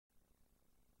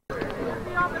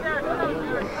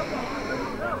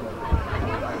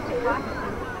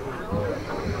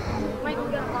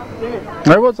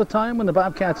There was a time when the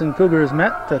Bobcats and Cougars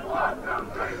met that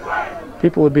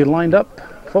people would be lined up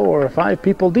 4 or 5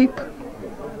 people deep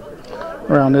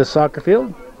around this soccer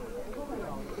field.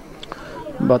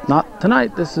 But not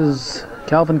tonight. This is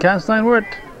Calvin Castine. We're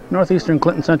at Northeastern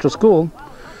Clinton Central School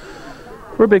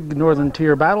for a big northern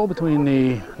tier battle between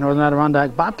the Northern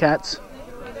Adirondack Bobcats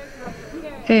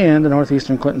and the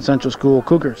Northeastern Clinton Central School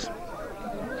Cougars.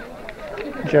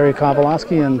 Jerry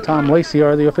Kowalski and Tom Lacey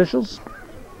are the officials.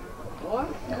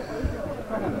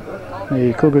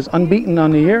 The Cougars unbeaten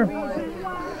on the year.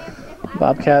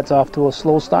 Bobcats off to a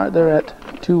slow start. They're at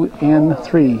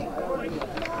 2-3.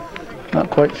 Not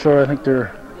quite sure. I think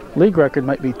their league record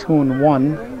might be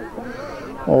 2-1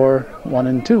 or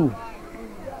 1-2.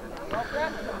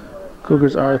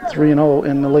 Cougars are 3-0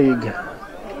 in the league.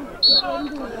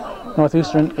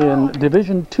 Northeastern in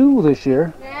Division II this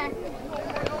year.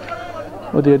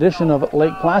 With the addition of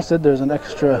Lake Placid, there's an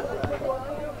extra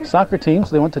soccer team,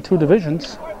 so they went to 2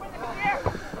 divisions.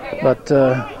 But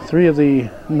 3 of the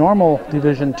normal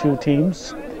Division II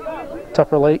teams,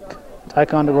 Tupper Lake,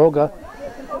 Ticonderoga,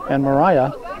 and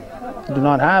Mariah, do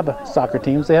not have soccer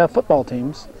teams. They have football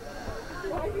teams.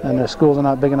 And their schools are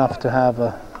not big enough to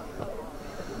have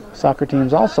soccer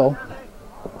teams also.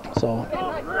 So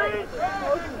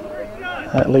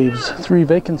that leaves 3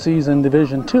 vacancies in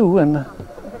Division II, and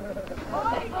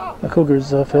the Cougars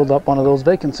filled up one of those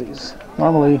vacancies.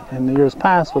 Normally, in the years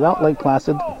past, without Lake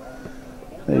Placid,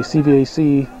 the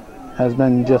CVAC has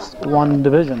been just 1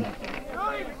 division.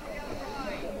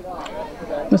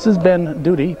 This is Ben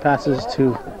Duty, passes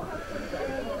to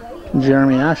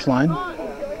Jeremy Ashline.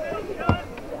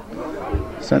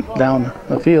 Sent down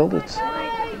the field. It's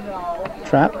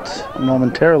trapped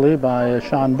momentarily by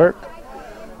Sean Burke.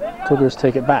 Cougars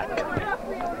take it back.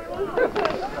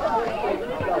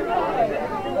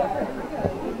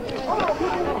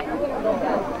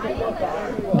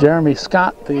 Jeremy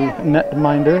Scott, the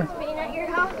netminder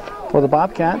for the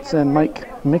Bobcats, and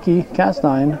Mickey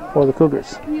Castine for the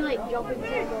Cougars.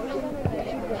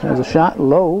 There's a shot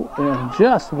low and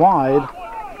just wide.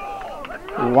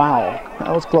 Wow,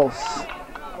 that was close.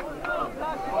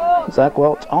 Zach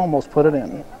Welch almost put it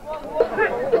in.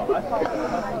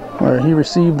 Where he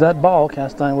received that ball,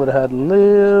 Castine would have had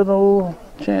little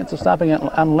chance of stopping it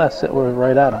unless it were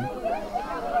right at him.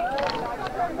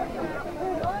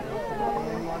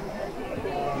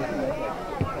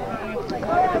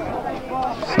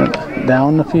 Sent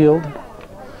down the field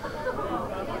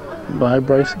by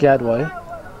Bryce Gadway.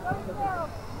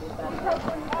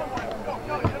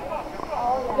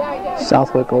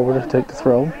 Southwick over to take the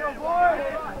throw.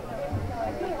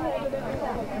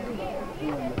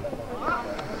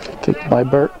 Kicked by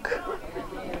Burke.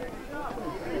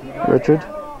 Richard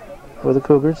for the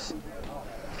Cougars.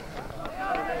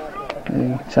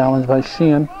 Being challenged by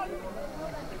Sheehan.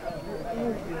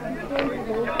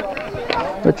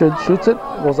 Richard shoots it.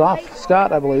 Was off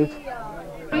Scott, I believe.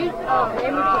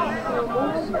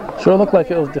 Sure looked like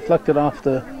it was deflected off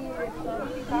the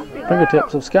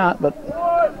fingertips of Scott, but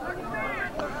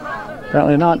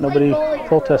apparently not. Nobody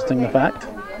protesting the fact.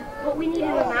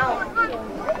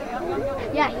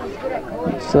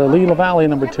 It's Lee LaValle,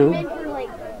 number 2.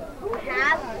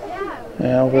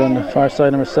 And over on the far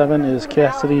side, number 7 is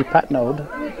Cassidy Patnode.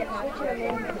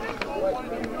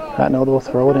 Patnode will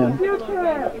throw it in.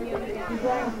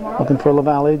 Looking for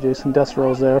LaValle. Jason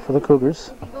Desrose there for the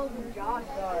Cougars.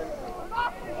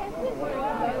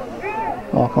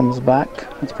 Ball comes back.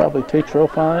 It's probably Tatro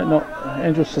 5. No,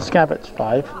 Andrew Saskavich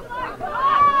 5.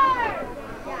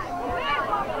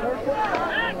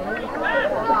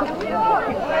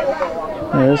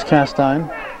 There's Castine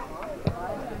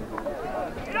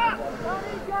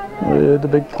with the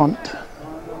big punt.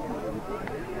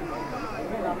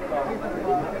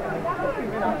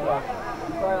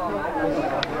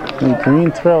 The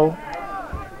green throw.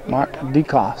 Mark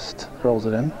DeCoste throws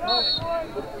it in.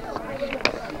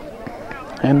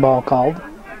 Handball called.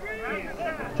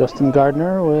 Justin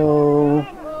Gardner will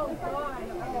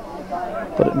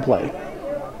put it in play.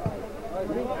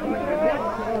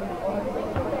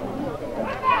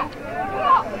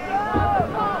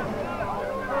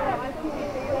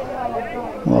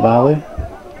 LaValle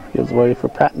gives way for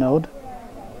Patnode.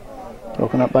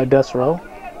 Broken up by Desro.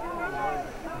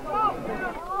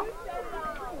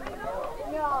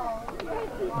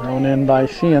 Thrown in by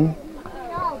Sheehan.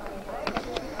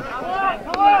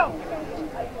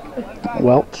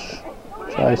 Welch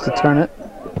tries to turn it.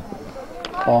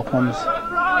 Ball comes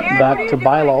back to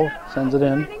Bilo. Sends it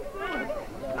in.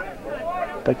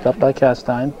 Picked up by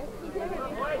Castine.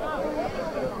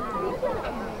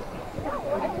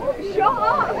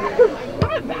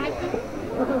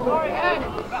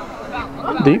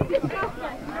 Deep.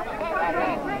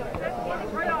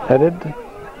 Headed.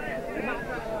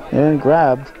 And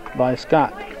grabbed by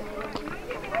Scott.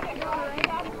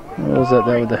 What was that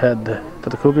there with the head for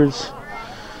the Cougars?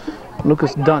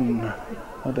 Lucas Dunn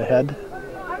with the head.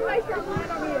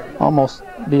 Almost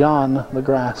beyond the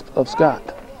grasp of Scott.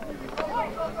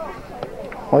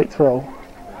 White throw.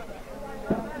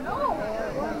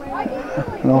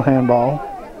 No handball.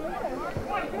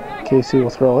 Casey will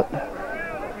throw it.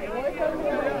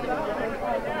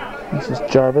 This is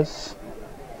Jarvis.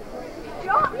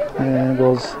 And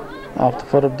goes off the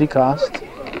foot of DeCoste.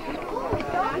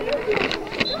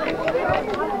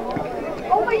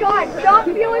 Oh my God, stop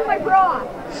feeling my bra.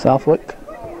 Southwick.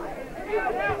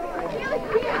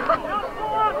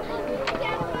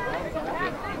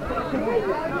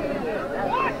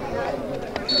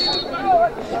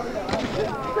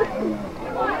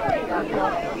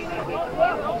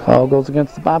 Call goes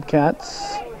against the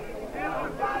Bobcats.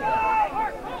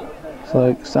 It's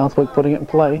like Southwick putting it in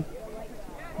play.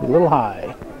 Be a little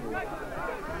high.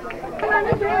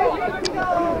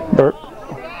 Burke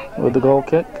with the goal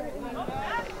kick.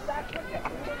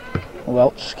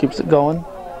 Welch keeps it going.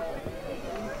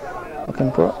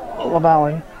 Looking for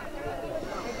LaValle.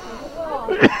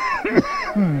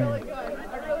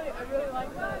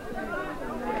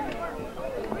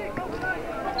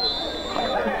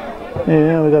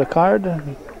 Yeah, we got a card.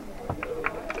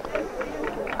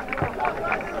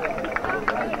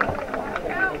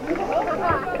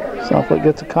 Southwick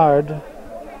gets a card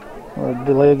or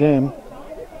delay a game.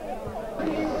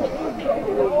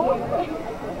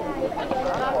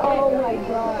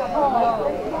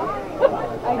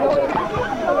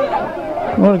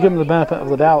 I'm going to give him the benefit of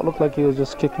the doubt. Looked like he was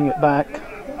just kicking it back,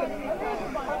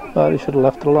 but he should have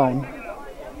left it alone.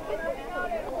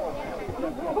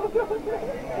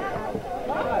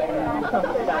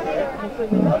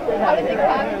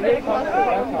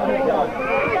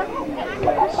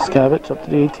 Scavich up to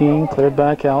the 18, cleared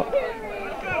back out.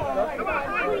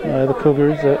 The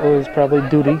Cougars, that was probably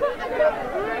duty.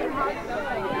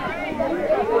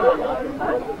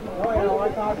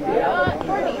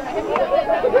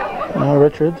 Now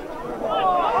Richard,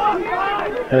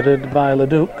 headed by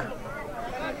Leduc.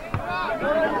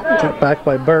 Took back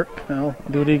by Burke. Now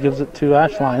duty gives it to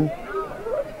Ashline.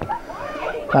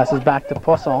 Passes back to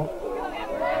Poisson.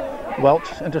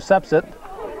 Welch intercepts it.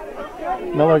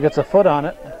 Miller gets a foot on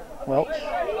it. Welch.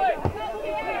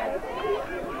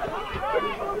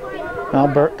 Now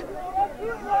Burke.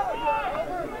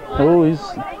 Oh, he's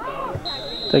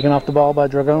taken off the ball by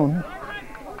Dragoon.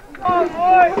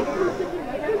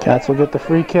 Cats will get the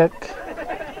free kick.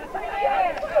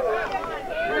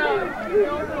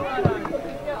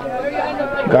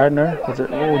 Gardner puts it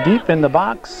deep in the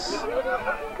box.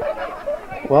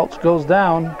 Welch goes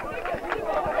down.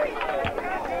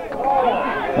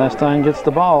 Lastine gets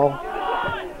the ball.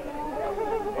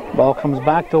 Ball comes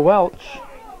back to Welch.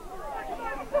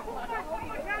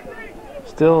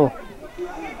 Still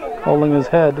holding his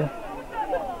head.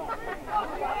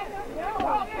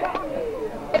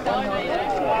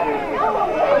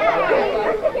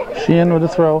 Sheehan with the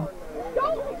throw.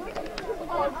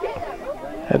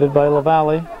 Headed by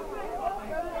LaValle.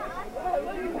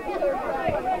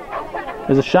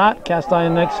 There's a shot. Cast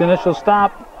iron next initial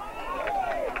stop.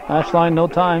 Ashline, no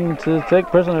time to take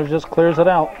prisoners, just clears it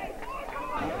out.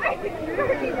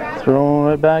 Thrown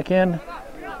right back in.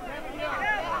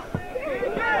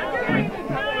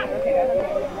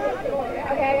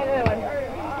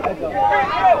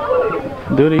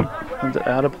 Duty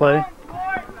out of play.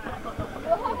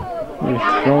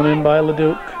 Thrown in by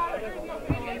Leduc.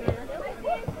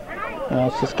 Now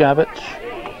Siskavich.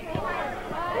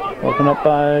 Woken up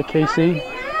by Casey.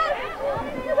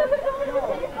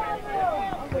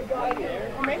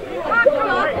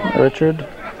 Richard,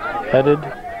 headed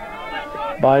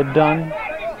by Dunn.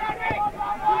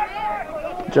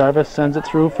 Jarvis sends it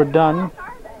through for Dunn,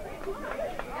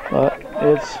 but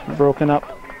it's broken up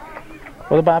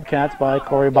for the Bobcats by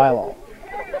Corey Bilo.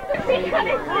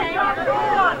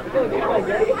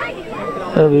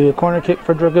 That'll be a corner kick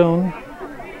for Dragoon.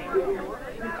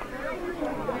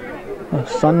 The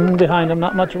sun behind him,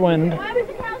 not much wind,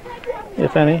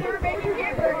 if any.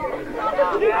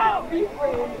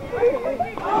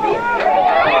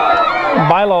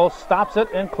 Bilo stops it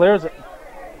and clears it.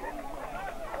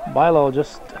 Bilo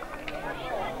just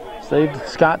saved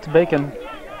Scott's bacon.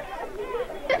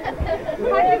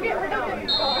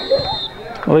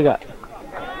 What do we got?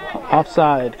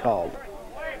 Offside called.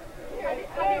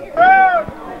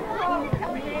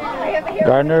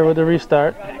 Gardner with the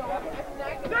restart.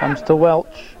 Comes to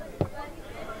Welch.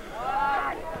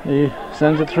 He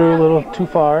sends it through a little too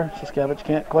far. Saskavich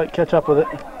can't quite catch up with it.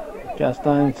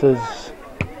 Castine says,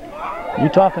 "You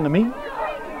talking to me?"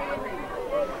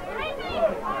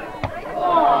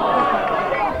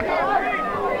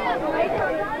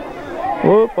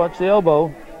 Whoop, watch the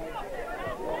elbow.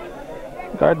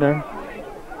 Gardner.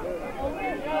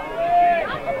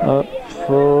 Up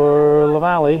for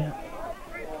LaValle.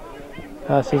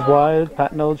 Pass is wide.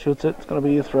 Patnode shoots it. It's going to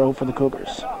be a throw for the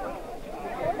Cougars.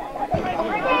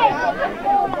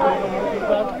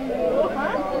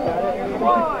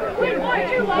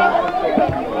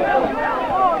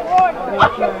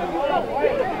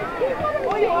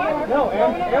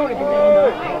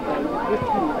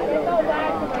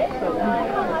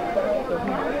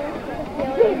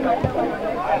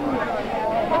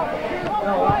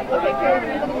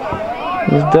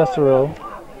 This is Desero.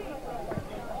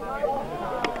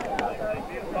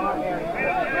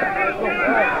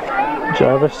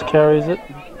 Jarvis carries it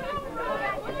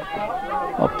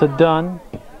up to Dunn.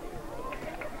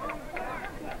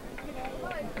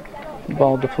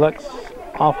 Ball deflects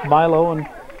off Bilo and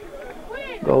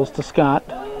goes to Scott.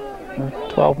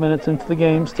 12 minutes into the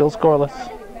game, still scoreless.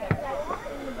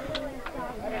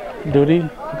 Duty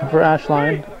looking for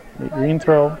Ashline. Green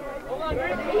throw.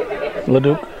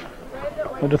 Leduc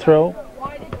with the throw.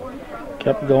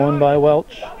 Kept going by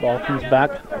Welch. Ball comes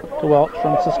back to Welch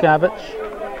from Saskavich.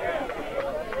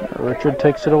 Richard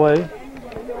takes it away.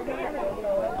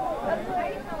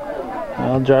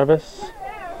 Now Jarvis.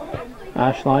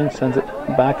 Ashline sends it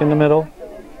back in the middle.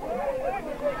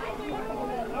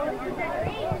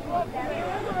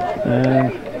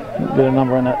 And get a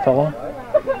number on that fellow.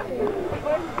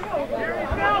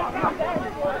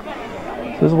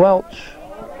 This is Welch.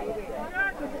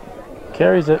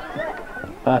 Carries it.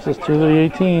 Passes to the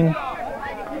 18.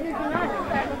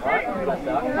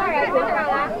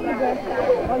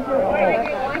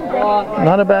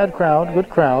 Not a bad crowd, good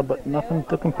crowd, but nothing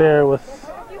to compare with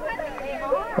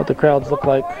what the crowds looked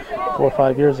like 4 or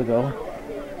 5 years ago.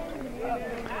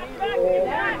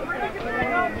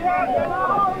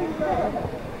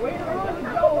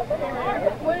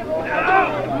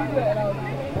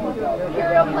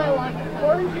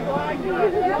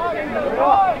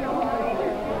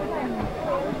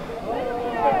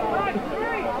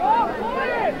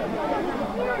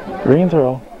 Green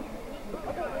throw.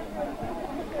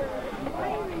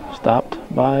 Stopped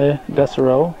by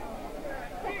Desero.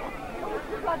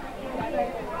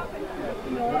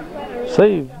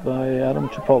 Saved by Adam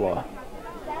Chipola,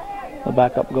 the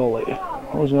backup goalie.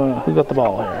 Who got the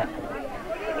ball here?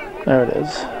 There it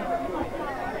is.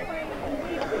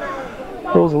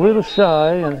 Goes a little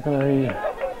shy, and it's going to be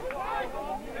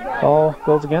ball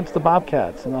goes against the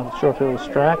Bobcats. I'm not sure if it was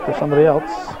Strack or somebody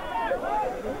else.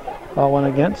 Ball went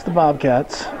against the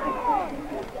Bobcats.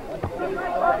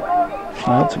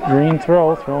 That's a green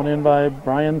throw thrown in by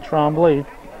Brian Trombley.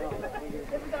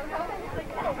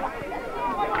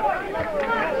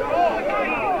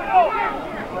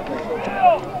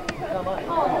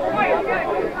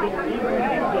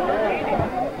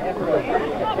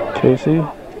 Casey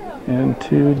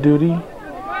into Duty.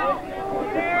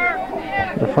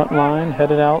 The front line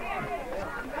headed out.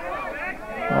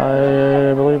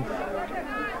 I believe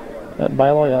that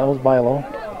Bilo, yeah, that was Bilo.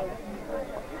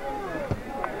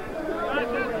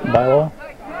 Bilo.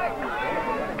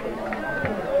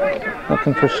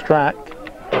 Looking for Strack,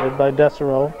 headed by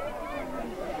Desero.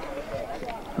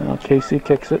 Now Casey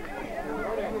kicks it.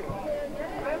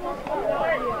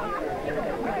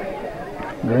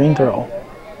 Green throw.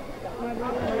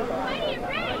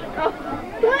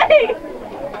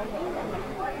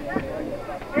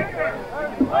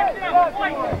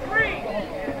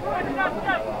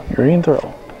 Green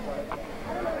throw.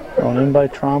 Thrown in by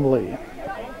Trombley.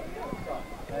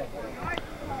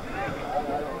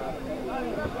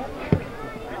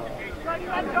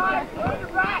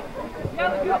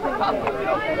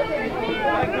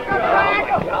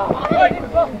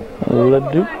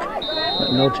 Leduc.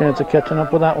 No chance of catching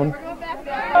up with that one.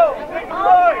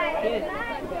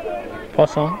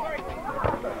 Poisson.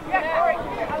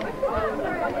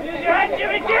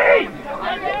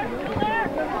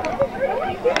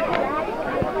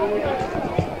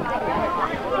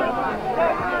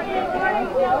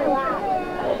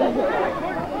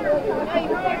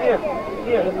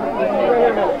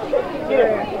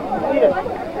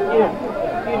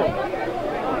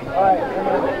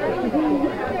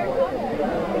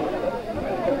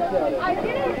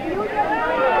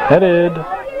 Headed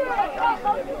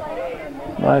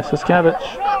by Saskavich.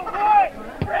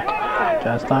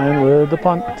 Chastain with the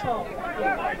punt.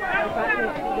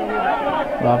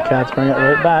 Bobcats bring it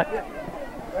right back.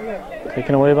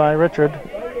 Taken away by Richard.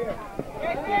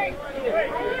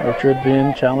 Richard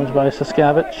being challenged by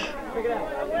Saskavich.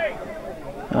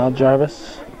 Now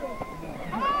Jarvis.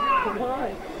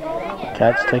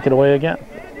 Cats take it away again.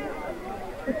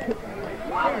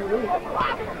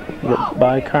 Hit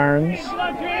by Carnes.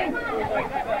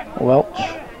 Welch.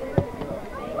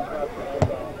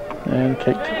 And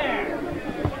kicked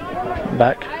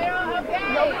back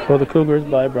for the Cougars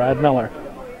by Brad Miller.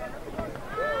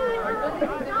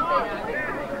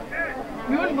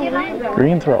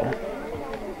 Green throw.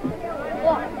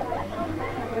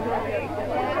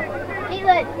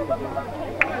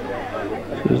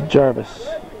 Here's Jarvis.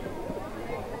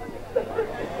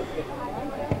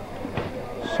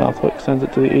 Southwick sends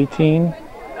it to the 18.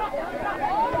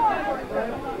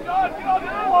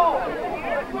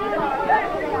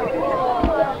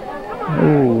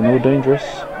 Ooh, no dangerous.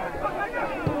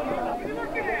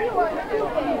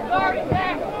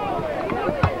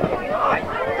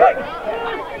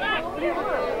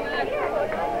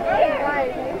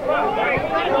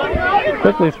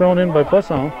 Quickly thrown in by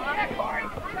Poisson.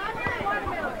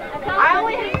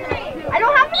 I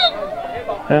don't have it.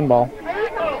 Handball.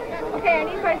 Okay, I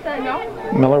need my son, no?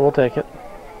 Miller will take it.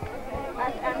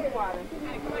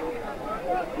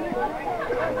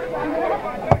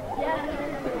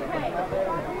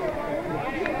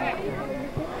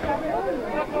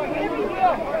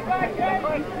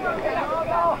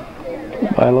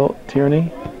 Bilo,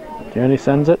 Tierney. Tierney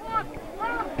sends it.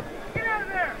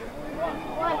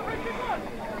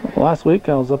 Last week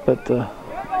I was up at the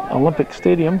Olympic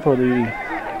Stadium for the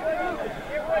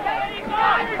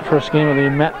first game of the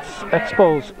Mets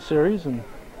Expos series and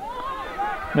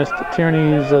missed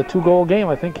Tierney's 2-goal game.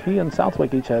 I think he and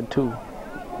Southwick each had 2.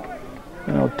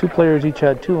 You know, 2 players each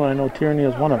had 2, and I know Tierney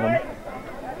is one of them.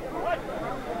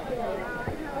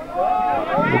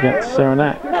 Against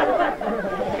Saranac.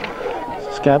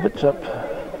 Scavich up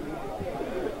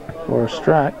for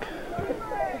Strack.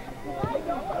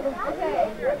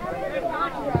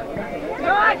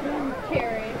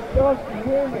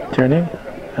 Tierney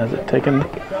has it taken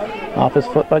off his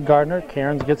foot by Gardner.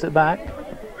 Cairns gets it back.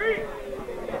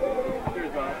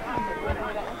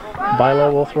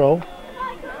 Bilo will throw.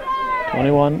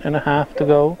 21 and a half to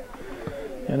go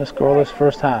in a scoreless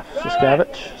first half.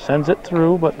 Saskavich sends it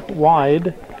through, but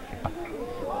wide.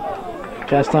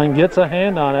 Castine gets a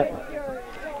hand on it.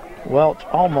 Welch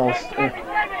almost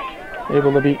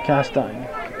able to beat Castine.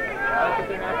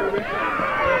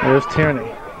 There's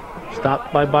Tierney.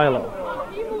 Stopped by Bilo.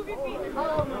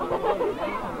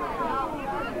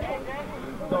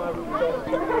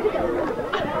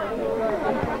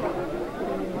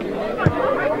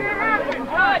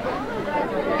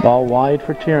 Ball wide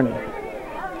for Tierney.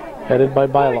 Headed by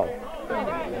Bilo.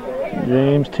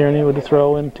 James Tierney with the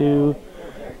throw into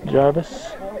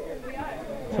Jarvis.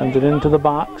 Sends it into the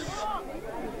box.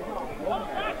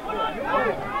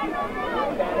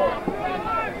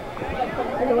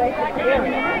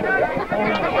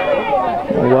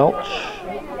 Welch.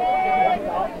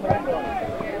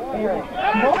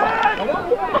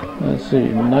 Let's see,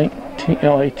 19,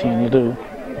 oh, 18 will do.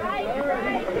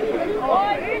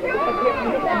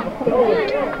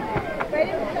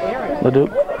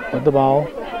 Leduc with the ball.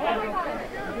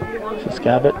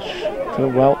 Saskavich to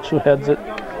Welch, who heads it.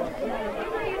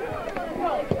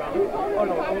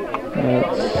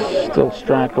 It's still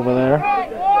Strack over there.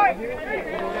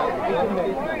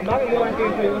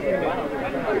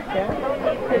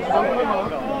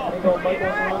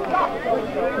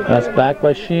 That's back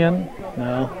by Sheehan.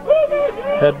 Now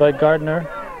head by Gardner.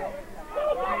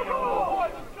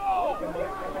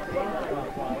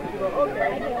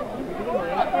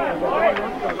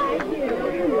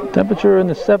 Temperature in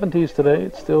the 70s today.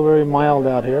 It's still very mild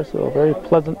out here, so a very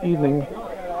pleasant evening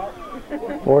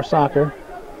for soccer.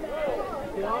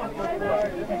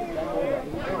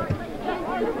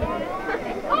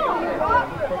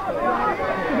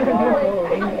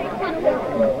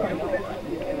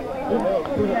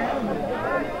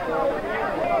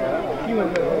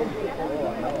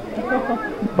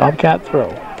 Bobcat throw.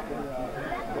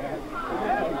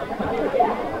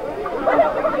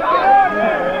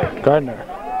 Gardner.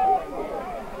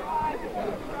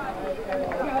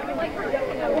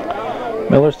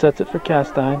 Miller sets it for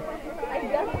Castine.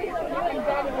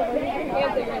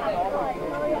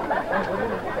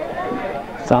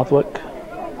 Southwick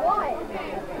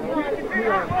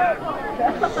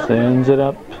sends it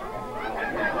up.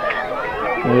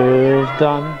 There's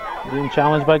Dunn. Being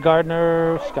challenged by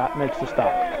Gardner. Scott makes the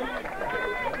stop.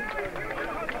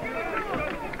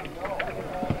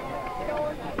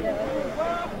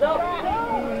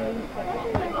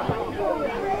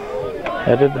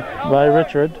 Headed by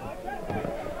Richard.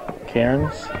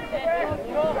 Cairns.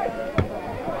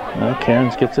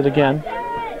 Cairns gets it again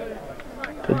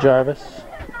to Jarvis.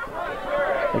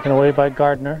 Taken away by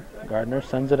Gardner. Gardner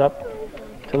sends it up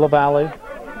to LaValle.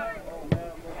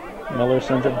 Miller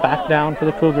sends it back down for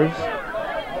the Cougars.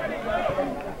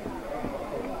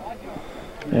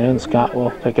 And Scott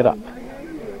will pick it up.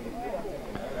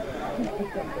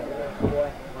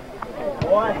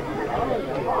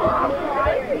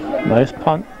 Nice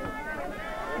punt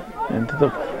into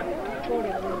the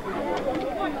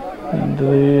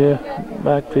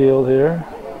backfield here.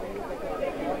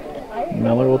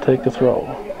 Miller will take the throw.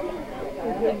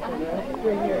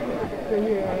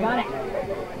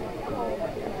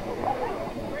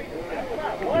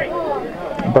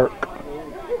 Burke.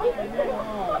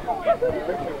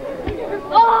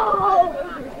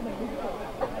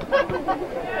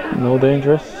 No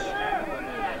dangerous.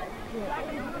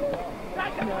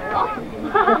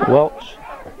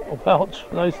 Welch,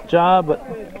 nice job, but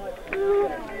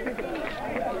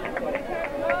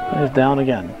he's down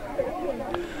again.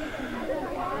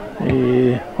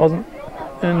 He wasn't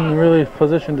in really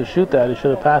position to shoot that. He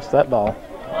should have passed that ball.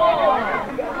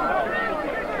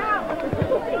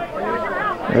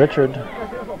 Richard.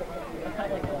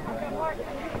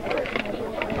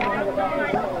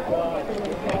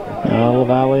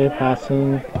 LaValle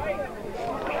passing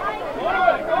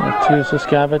to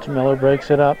Saskavich. Miller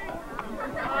breaks it up.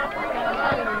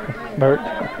 Burt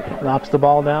knocks the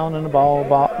ball down, and the ball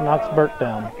knocks Burt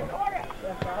down.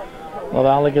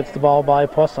 LaValle gets the ball by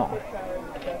Poisson.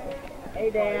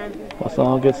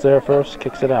 Poisson gets there first,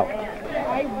 kicks it out.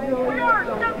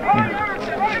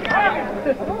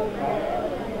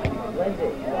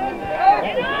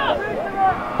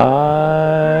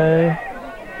 High.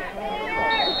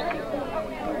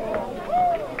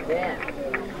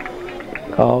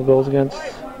 Call goes against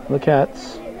the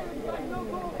Cats.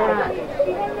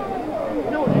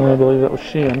 I believe that was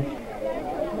Sheehan.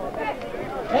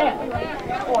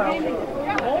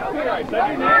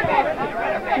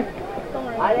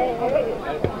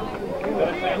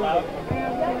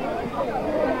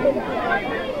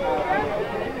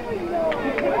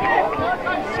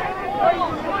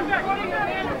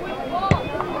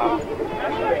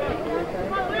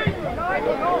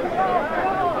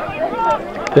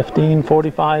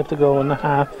 .15:45 to go in the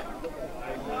half.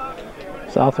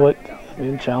 Southwick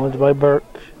being challenged by Burke.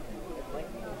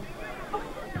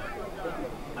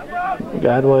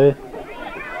 Gadway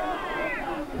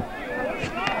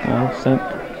now sent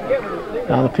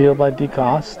down the field by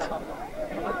DeCoste.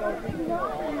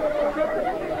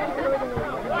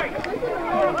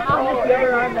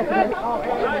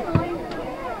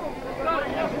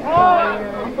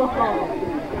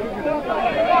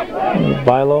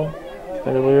 Bilo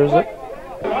clears it.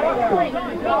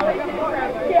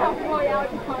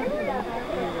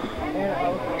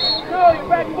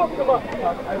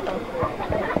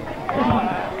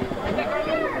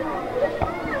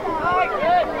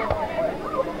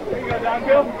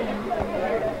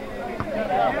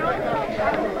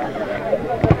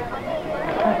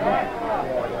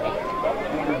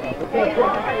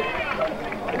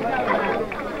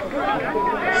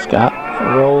 Scott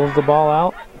rolls the ball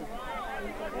out.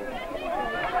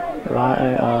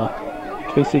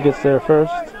 Casey gets there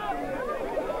first.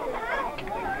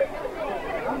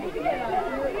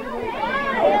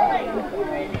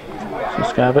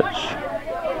 Saskavich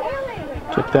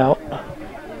kicked out.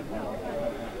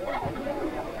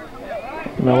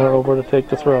 Miller over to take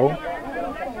the throw.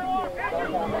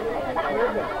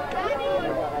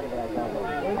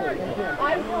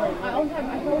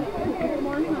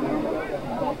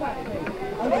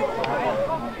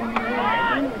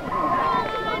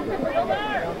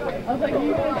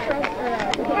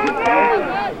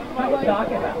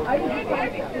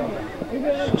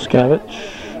 Saskavich.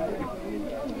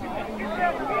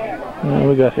 What do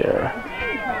we got here?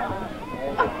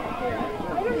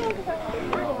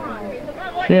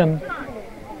 Sheehan.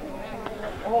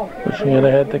 Pushing it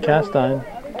ahead to Castine.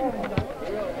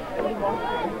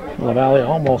 LaValle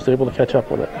almost able to catch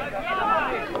up with it.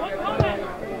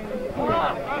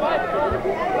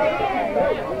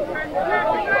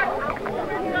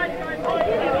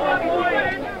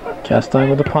 Castine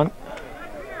with the punt.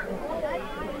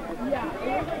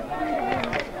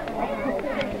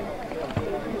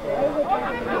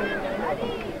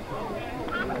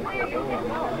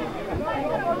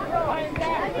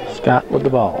 Scott with the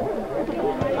ball.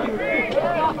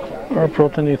 We're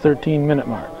approaching the 13-minute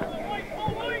mark.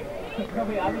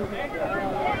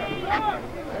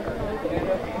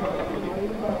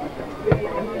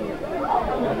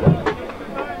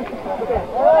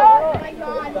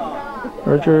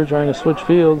 Richard trying to switch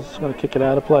fields, going to kick it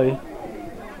out of play.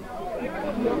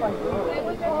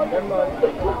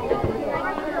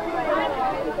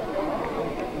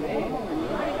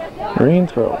 Green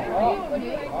throw.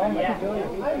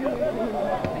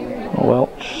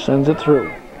 Welch sends it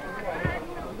through.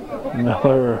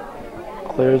 Miller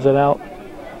clears it out.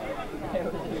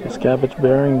 Scabbage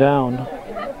bearing down.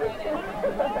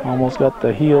 Almost got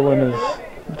the heel in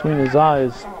between his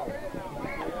eyes.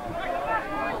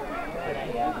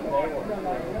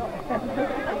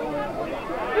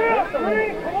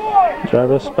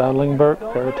 Jarvis battling Burke,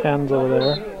 pair of 10s over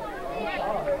there.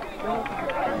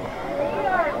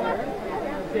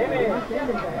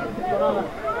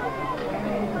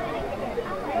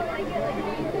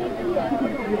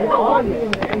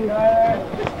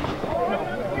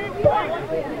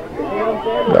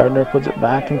 Gardner puts it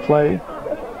back in play.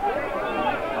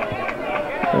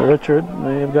 Richard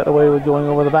may have got away with going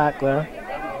over the back there.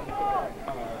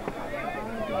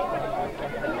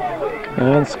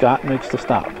 And Scott makes the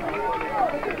stop.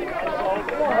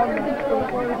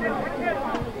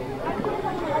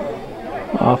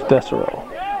 Off Desero.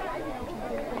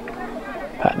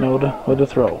 Patno with the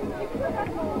throw.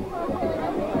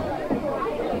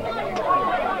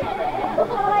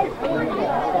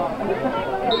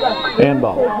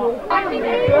 Handball.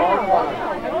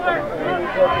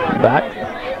 Back.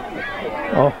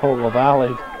 Oh,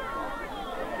 LaValle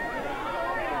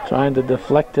trying to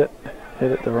deflect it.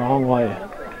 Hit it the wrong way.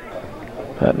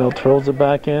 Patno throws it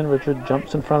back in. Richard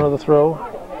jumps in front of the throw.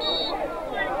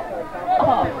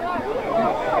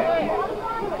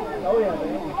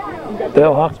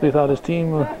 Dale Hawksby thought his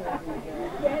team was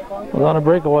on a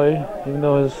breakaway, even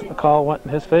though the call went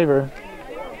in his favor.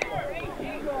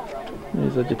 He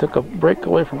said, "You took a break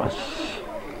away from us."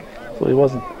 So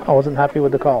I wasn't happy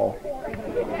with the call.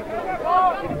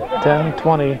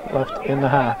 10:20 left in the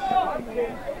half.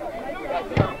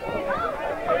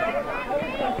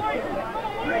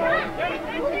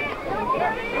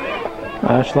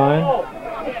 Ashline.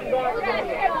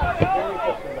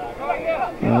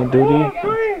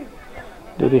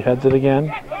 Duty heads it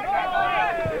again.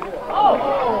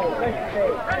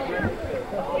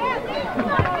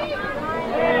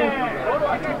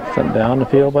 Sent down the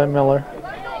field by Miller.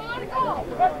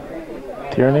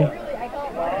 Tierney.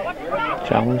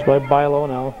 Challenged by Bilo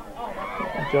now.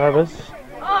 Jarvis.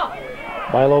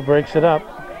 Bilo breaks it up.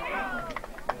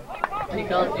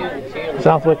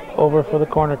 Southwick over for the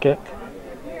corner kick.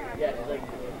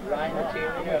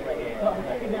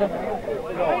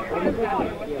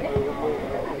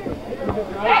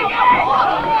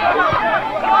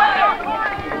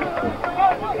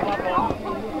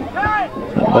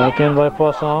 Back in by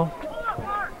Poisson.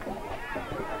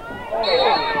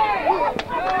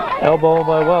 Elbow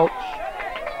by Welch.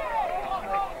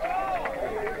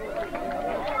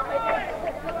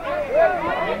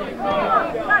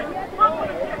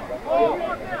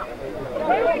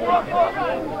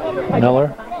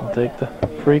 Miller will take the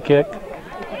free kick.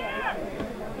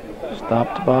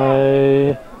 Stopped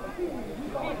by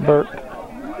Burke.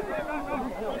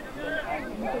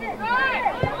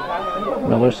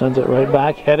 Miller sends it right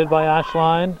back, headed by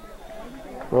Ashline.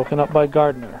 Broken up by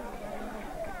Gardner.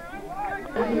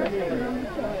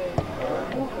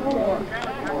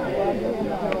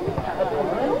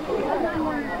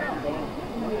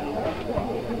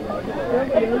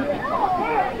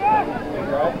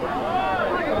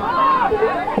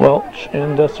 Welch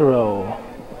and Desero.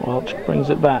 Welch brings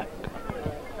it back.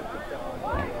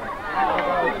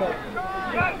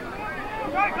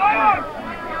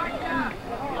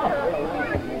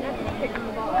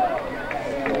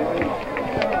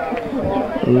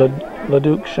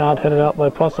 Leduc shot headed out by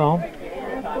Poisson.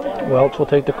 Welch will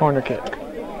take the corner kick.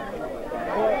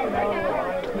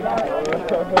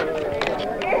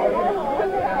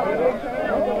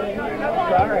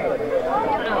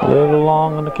 A little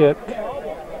long on the kick.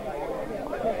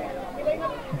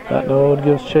 That load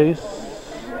gives chase.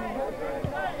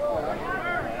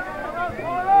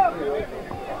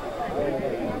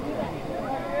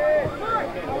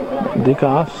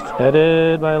 DeCoste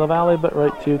headed by LaValle, but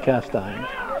right to Castine.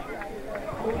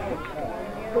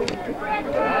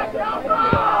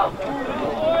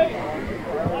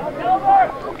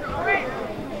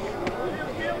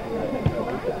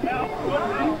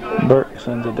 Burke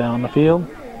sends it down the field.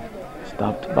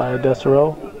 Stopped by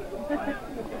Desero.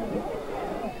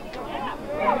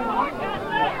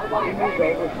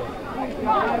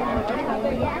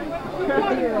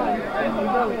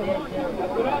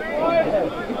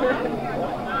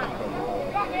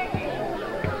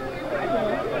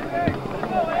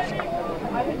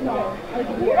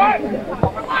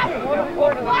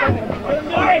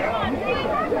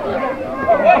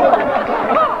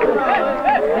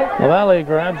 LaValle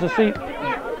grabs the seat.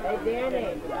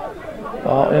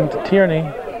 Ball into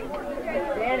Tierney.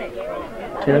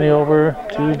 Tierney over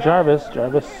to Jarvis.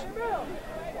 Jarvis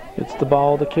gets the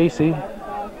ball to Casey.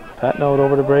 Patnode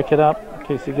over to break it up.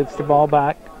 Casey gets the ball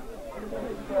back.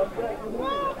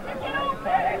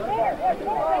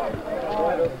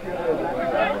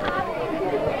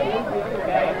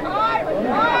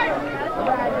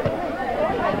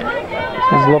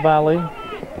 This is LaValle.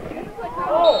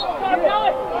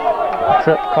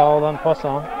 Trip called on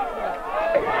Poisson.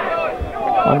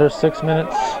 Under 6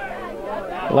 minutes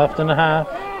left in the half.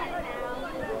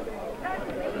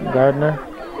 Gardner.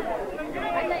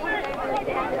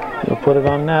 He'll put it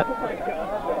on net.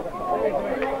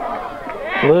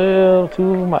 A little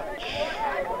too much.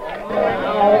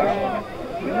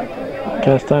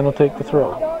 Castine will take the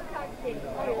throw.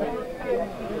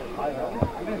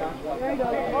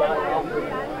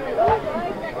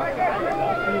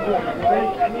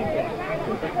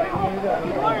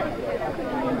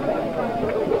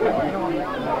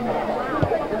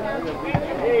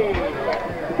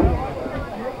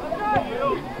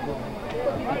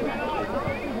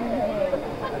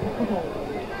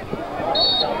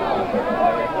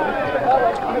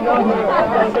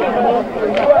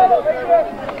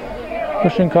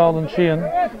 Pushing called and Sheehan.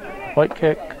 White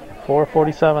kick.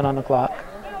 4:47 on the clock.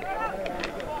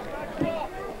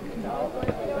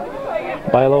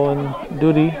 Bilo and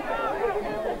Duty.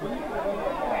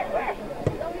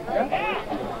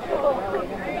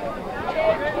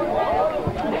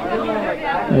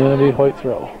 It'll be Hoyt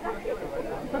throw.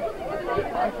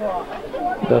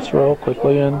 Desrow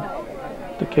quickly in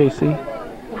to Casey.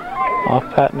 Off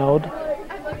Patnode.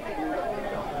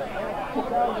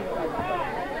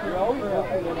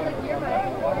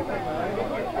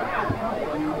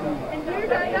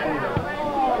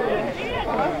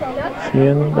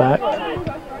 Sheehan back.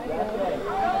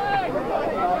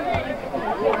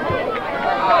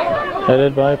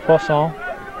 Headed by Poisson.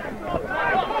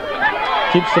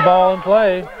 Keeps the ball in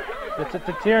play. Gets it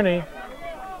to Tierney.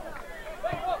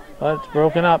 But it's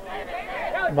broken up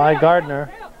by Gardner.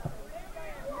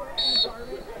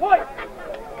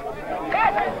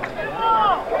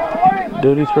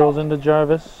 Duty throws into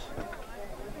Jarvis.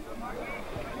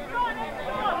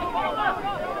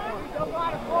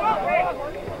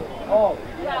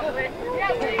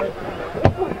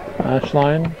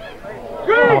 Ashline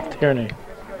off Tierney.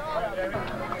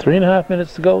 3.5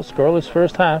 minutes to go. Scoreless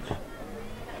first half.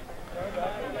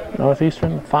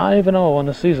 Northeastern 5-0 on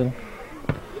the season.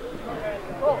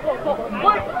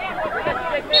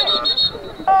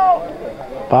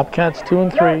 Bobcats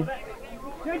 2-3.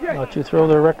 Let you throw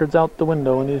their records out the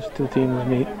window when these two teams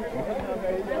meet.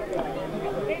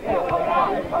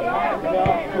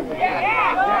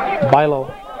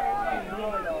 Bilo.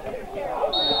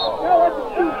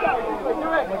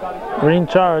 Green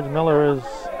charge. Miller is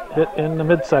hit in the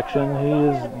midsection. He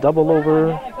is double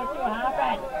over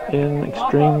in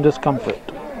extreme discomfort.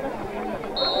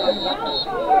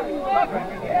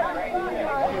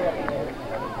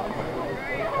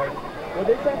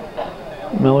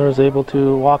 Miller is able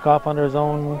to walk off under his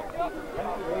own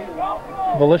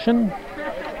volition,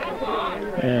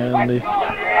 and the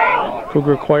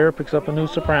Cougar choir picks up a new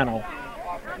soprano.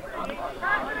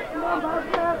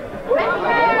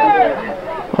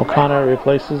 O'Connor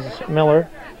replaces Miller.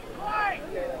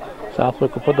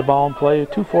 Southwick will put the ball in play.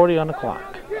 2:40 on the clock.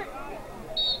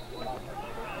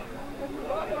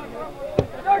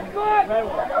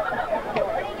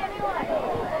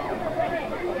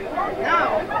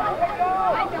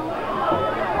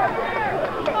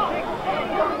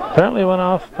 Apparently went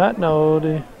off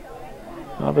Patnode.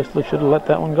 Obviously should have let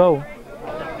that one go.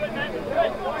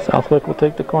 Southwick will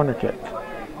take the corner kick.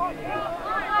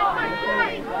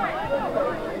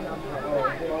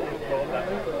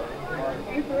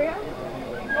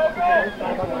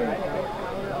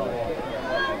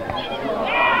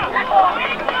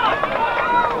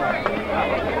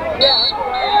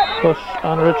 Push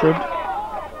on Richard.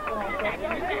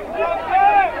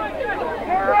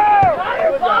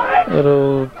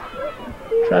 Little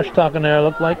trash talking there,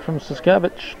 looked like, from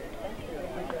Siskevich.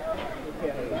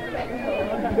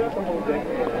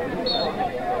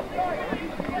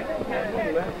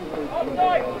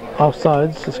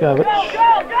 Offsides, Siskevich.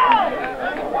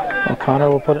 O'Connor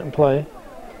will put it in play.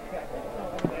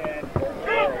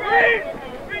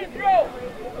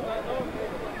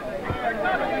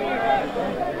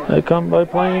 They come by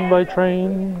plane, by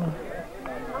train.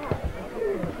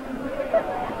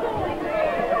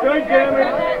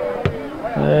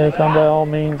 They come by all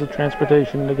means of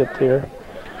transportation to get here,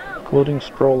 including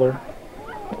stroller.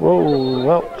 Whoa,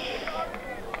 Welch.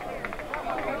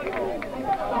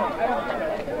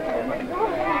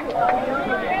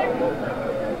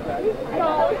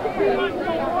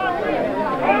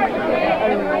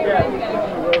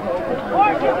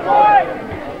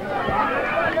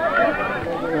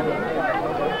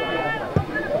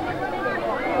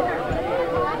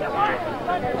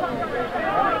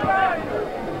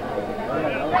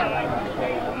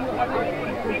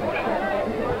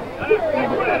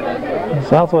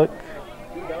 Southwick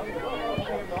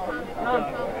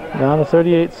down to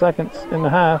 38 seconds in the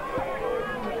half.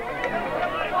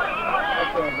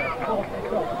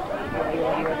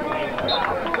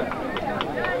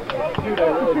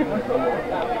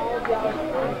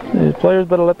 The players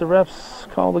better let the refs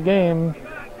call the game.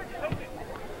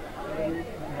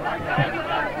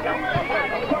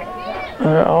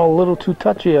 They're all a little too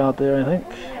touchy out there, I think.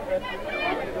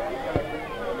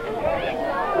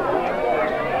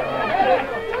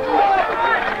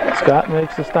 Scott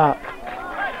makes the stop.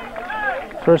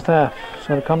 First half is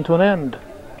going to come to an end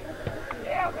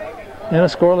in a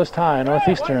scoreless tie.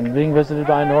 Northeastern being visited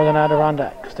by Northern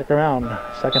Adirondack. Stick around.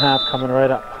 Second half coming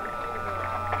right up.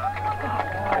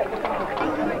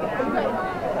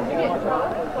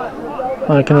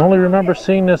 I can only remember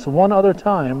seeing this one other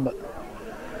time, but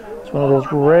it's one of those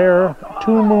rare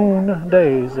two-moon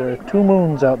days. There are two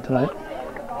moons out tonight.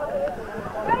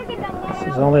 This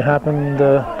has only happened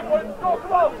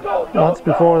once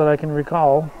before that I can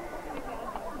recall.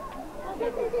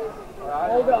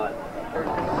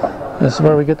 This is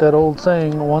where we get that old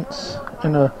saying, once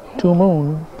in a two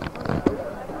moon.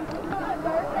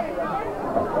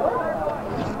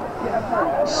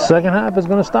 Second half is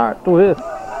going to start with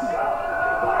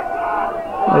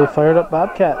a fired up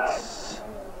Bobcats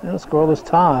and a scoreless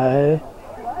tie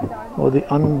with the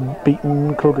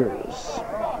unbeaten Cougars.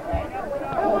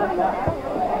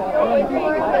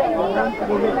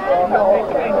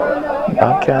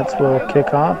 Bobcats will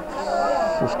kick off.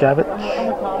 Siskavich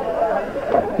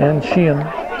and Sheehan.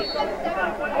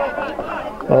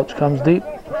 Welch comes deep.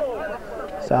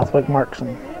 Southwick marks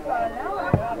him.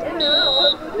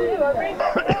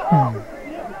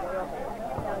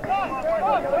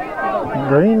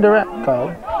 Green direct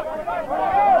called.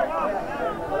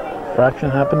 Fraction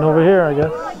happened over here, I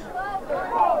guess.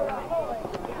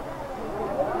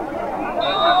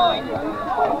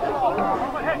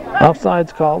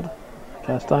 Offside's called.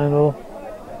 Castine will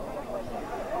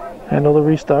handle the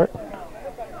restart.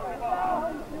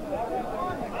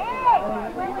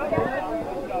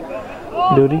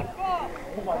 Duty.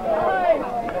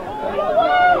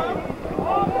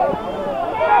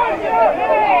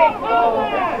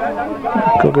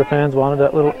 Cougar fans wanted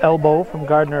that little elbow from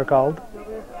Gardner called.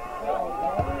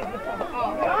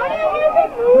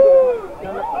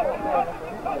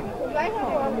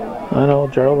 I know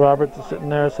Gerald Roberts is sitting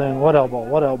there saying, "What elbow?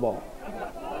 What elbow?"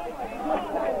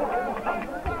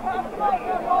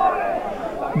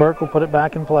 Burke will put it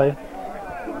back in play.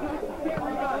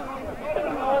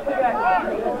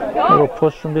 A little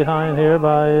push from behind here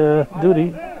by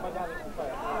Duty.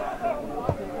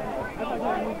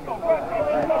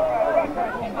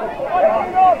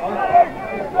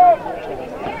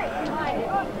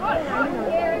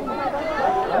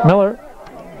 Miller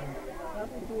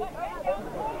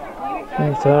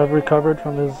seems to have recovered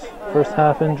from his first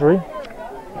half injury.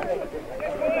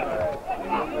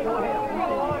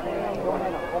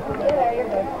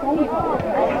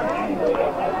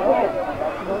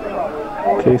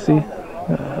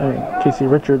 Casey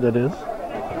Richard, that is.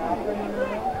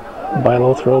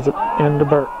 Bilo throws it into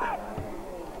Burke.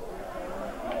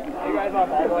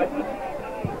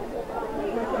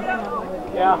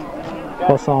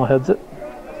 Poisson heads it.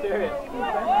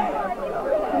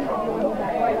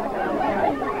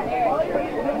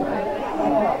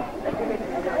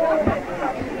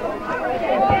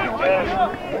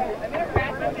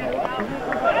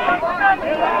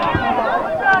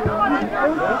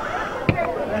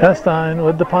 Castine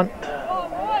with the punt.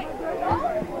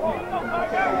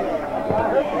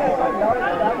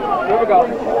 Here we go.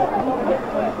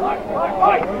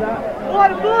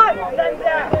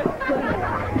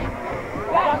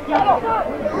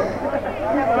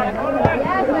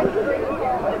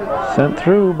 Sent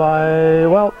through by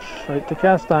Welch, right to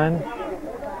Castine.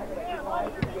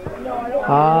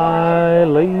 High,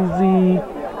 lazy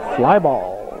fly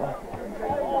ball.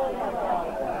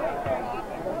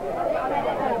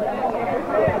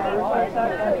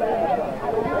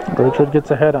 Richard gets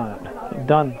ahead on it.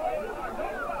 Done.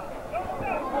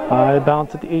 High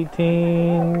bounce at the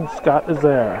 18. Scott is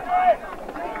there.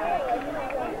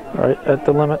 Right at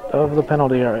the limit of the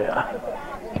penalty area.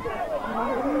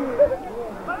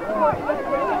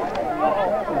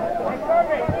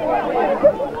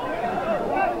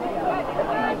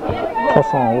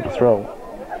 Poisson with the throw.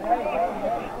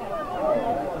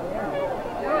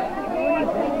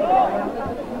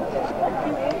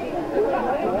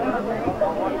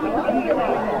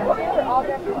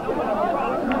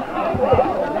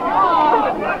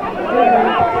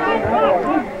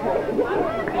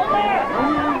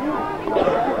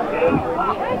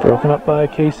 Broken up by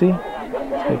Casey.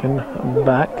 Taken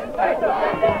back.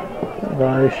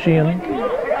 by Sheehan.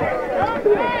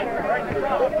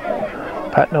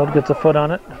 Patnode gets a foot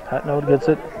on it. Patnode gets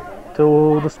it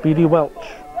to the speedy Welch.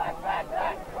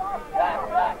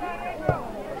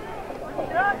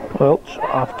 Welch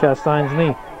off Castine's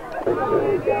knee.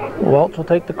 Welch will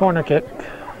take the corner kick.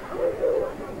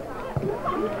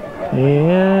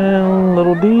 And a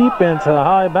little deep into a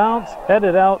high bounce.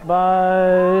 Headed out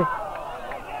by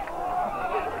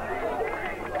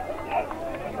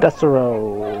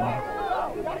Desero.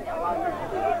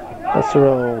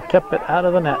 Desero kept it out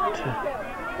of the net.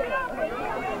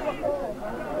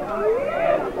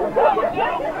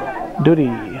 Duty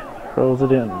throws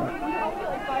it in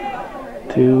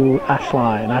to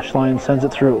Ashline. Ashline sends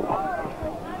it through.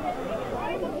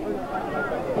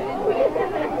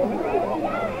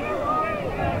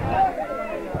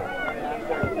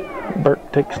 Burt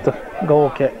takes the goal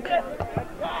kick.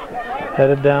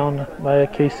 Headed down by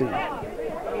Casey.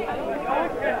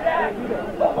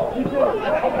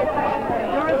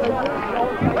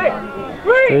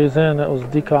 Stays in. It was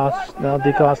DeCoste. Now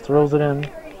DeCoste throws it in.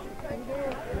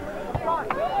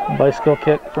 Bicycle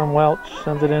kick from Welch.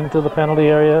 Sends it into the penalty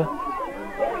area.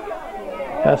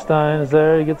 Castine is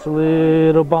there. He gets a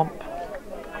little bump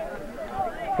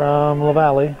from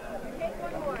LaValle.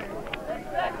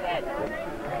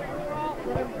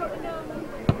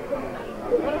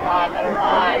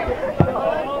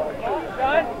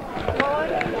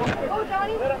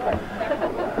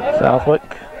 Southwick.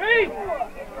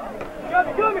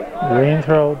 Green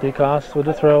throw. DeCoste with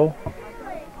the throw.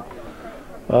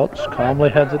 Welch calmly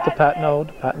heads it to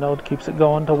Patnode. Patnode keeps it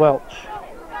going to Welch.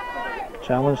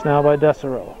 Challenged now by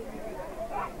Desero.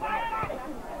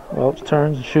 Welch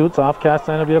turns and shoots off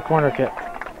Castine. It'll be a corner kick.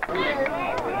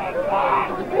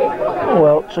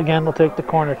 Welch again will take the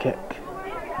corner kick.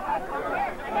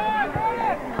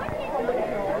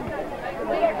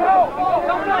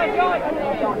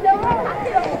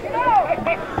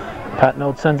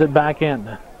 Patnode sends it back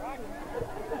in.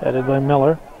 Headed by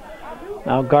Miller.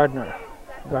 Now Gardner.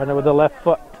 Gardner with the left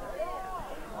foot.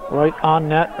 Right on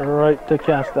net, right to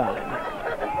Castine.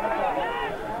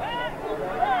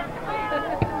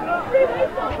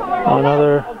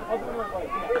 Another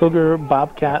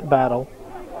Cougar-Bobcat battle.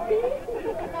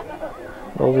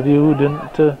 Those of you who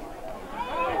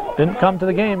didn't come to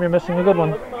the game, you're missing a good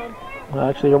one. Well,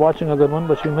 actually, you're watching a good one,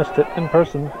 but you missed it in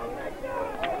person.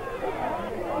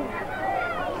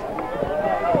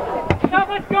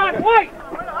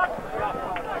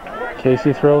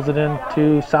 Casey throws it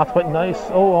into Southwick. Nice,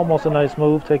 oh, almost a nice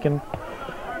move, taken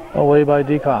away by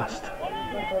DeCoste.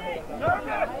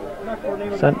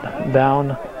 Sent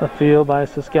down the field by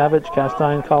Siskavich.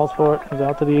 Castine calls for it, comes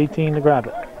out to the 18 to grab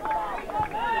it.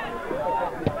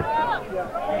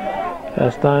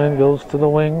 Castine goes to the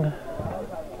wing.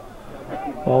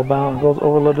 Ball bound, goes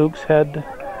over Leduc's head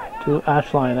to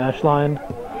Ashline. Ashline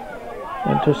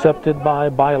intercepted by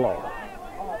Bilo.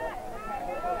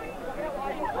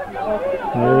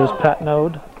 Here's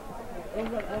Patnode.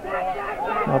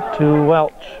 Up to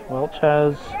Welch. Welch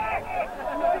has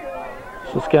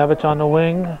Siskavich on the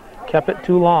wing. Kept it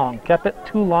too long. Kept it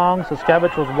too long.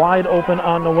 Siskavich was wide open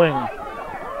on the wing.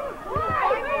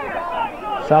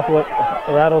 Southwick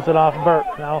rattles it off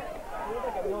Burke. Now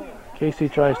Casey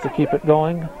tries to keep it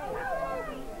going.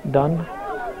 Done.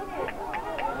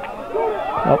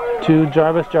 Up to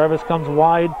Jarvis. Jarvis comes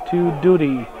wide to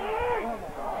Duty.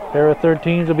 Pair of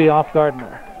 13s will be off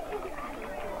Gardner.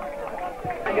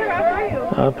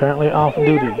 Apparently off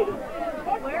duty.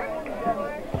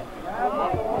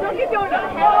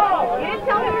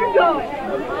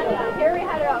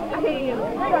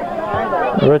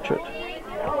 Richard.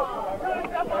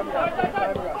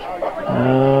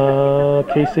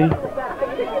 Casey.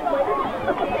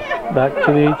 Back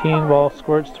to the 18. Ball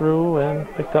squirts through and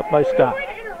picked up by Scott.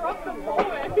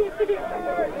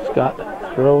 Scott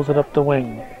throws it up the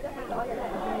wing.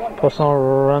 Poisson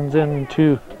runs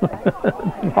into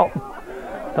Moulton.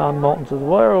 Don Moulton says,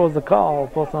 where was the call?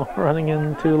 Poisson running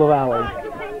into LaValle.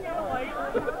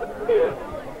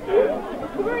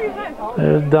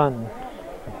 There's Dunn.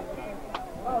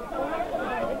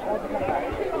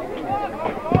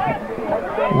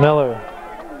 Miller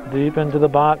deep into the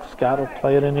box. Scott will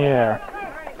play it in the air.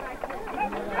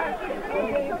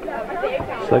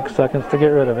 6 seconds to get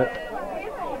rid of it.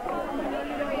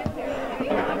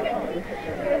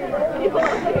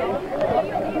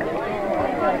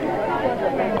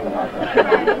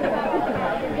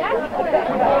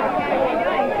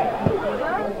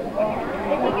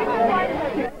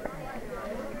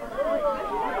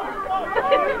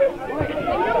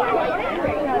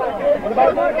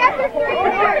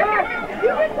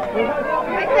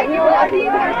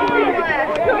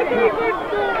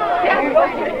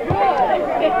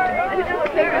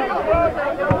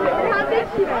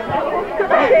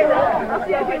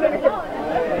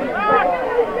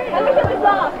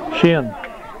 Sheehan.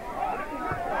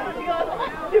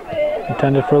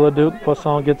 Intended for Leduc.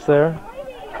 Poisson gets there.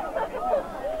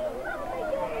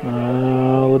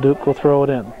 Leduc will throw it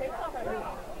in.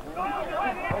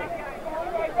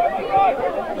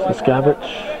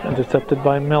 Saskavich intercepted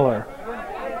by Miller.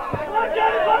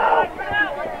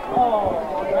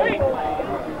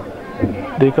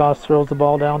 Dekos throws the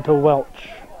ball down to Welch.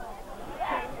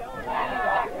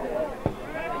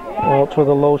 Welch with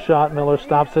a low shot. Miller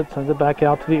stops it, sends it back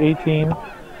out to the 18.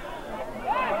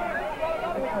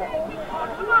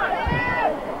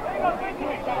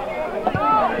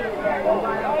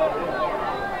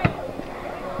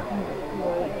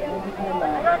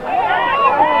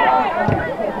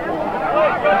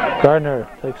 Gardner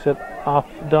takes it off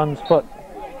Dunn's foot.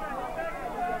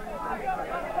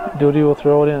 Duty will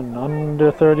throw it in.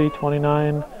 Under 30,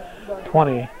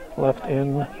 29-20 left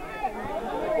in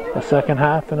the second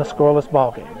half in a scoreless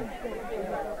ball game.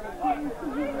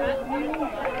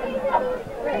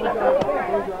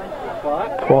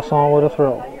 Poisson with a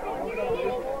throw.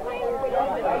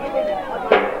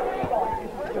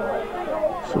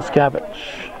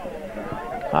 Saskavich.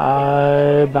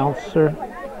 High bouncer.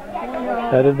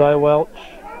 Headed by Welch.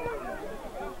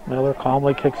 Miller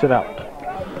calmly kicks it out.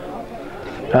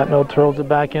 Patno throws it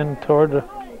back in toward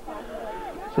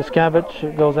Saskavich.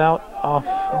 It goes out off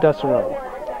Desero.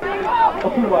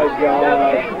 Oh my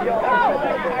God.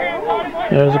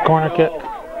 There's a corner kick.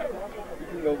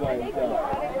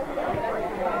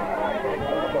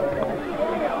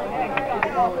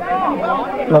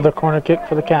 Another corner kick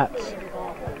for the Cats.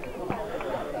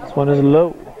 This one is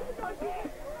low.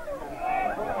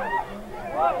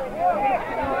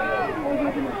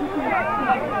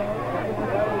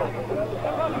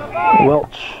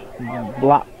 Welch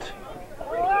blocked.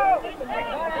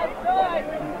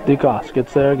 Dekos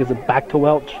gets there, gives it back to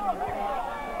Welch.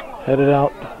 Headed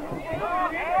out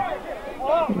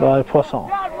by Poisson.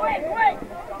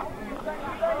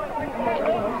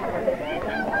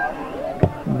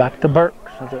 Back to Burke,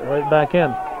 sends it right back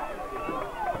in.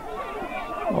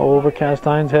 Over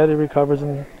Castine's head, he recovers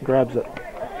and grabs it.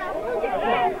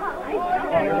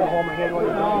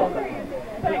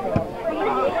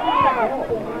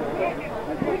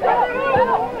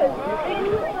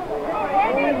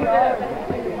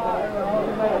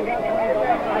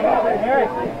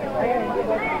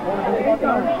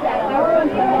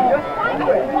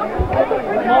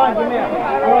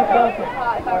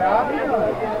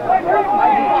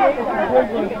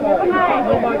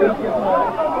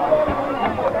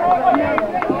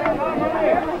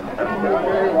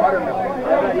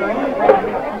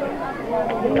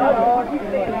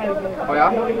 Oh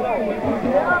yeah?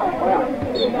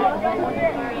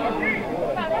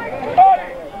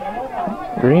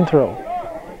 Green throw.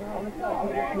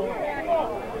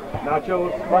 Nacho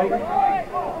spike.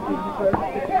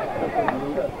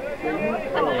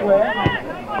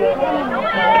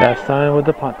 Castine with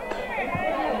the punt.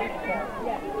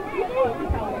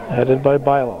 Headed by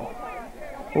Bilo.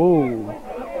 Ooh.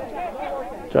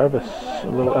 Jarvis, a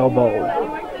little elbow.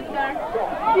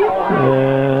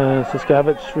 And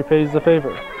Saskavich repays the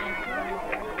favor.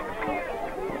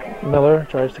 Miller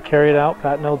tries to carry it out.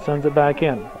 Patno sends it back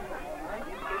in.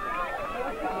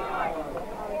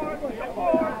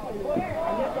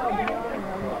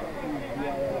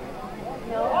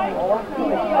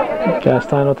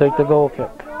 Castine will take the goal kick.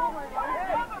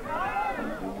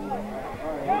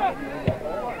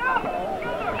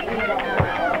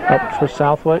 Up for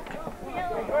Southwick.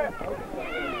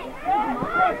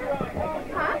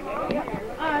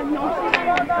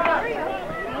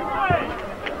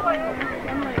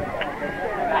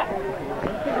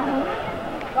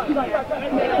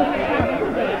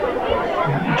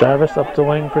 Jarvis up the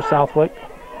wing for Southwick.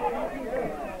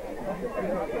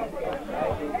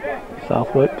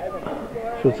 Southwick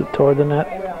shoots it toward the net.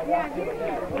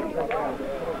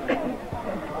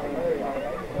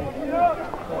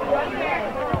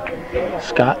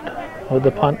 Scott with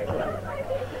the punt.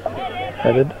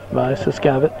 Headed by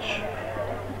Saskavich.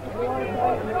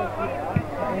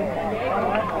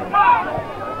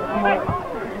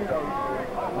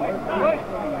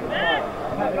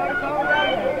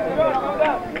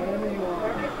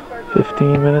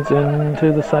 Minutes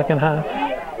into the second half,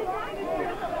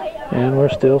 and we're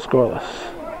still scoreless.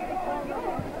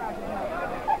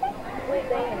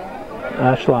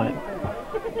 Ashline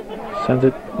sends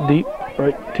it deep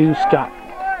right to Scott.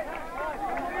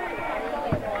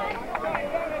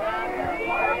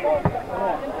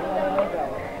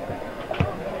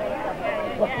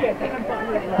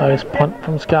 Nice punt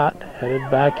from Scott, headed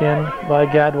back in by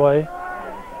Gadway.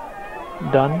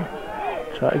 Dunn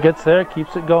gets there,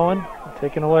 keeps it going,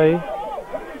 taken away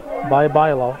by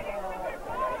Bilo.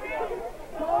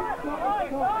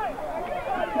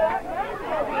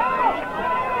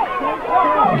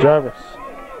 Jarvis.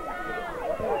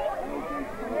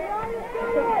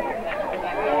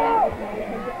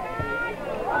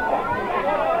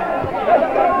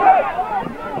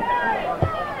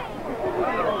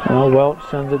 Well, Welch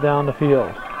sends it down the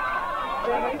field.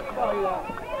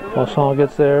 Poisson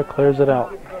gets there, clears it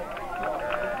out.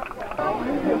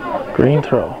 Green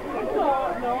throw.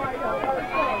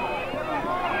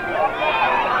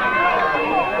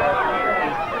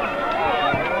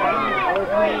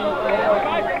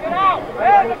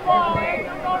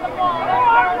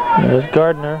 There's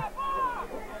Gardner.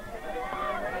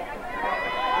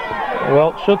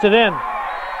 Welch shoots it in.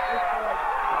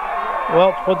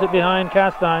 Welch puts it behind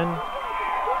Castine.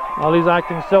 While he's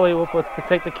acting silly, we'll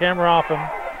take the camera off him.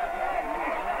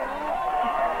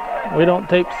 We don't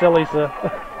tape silly, so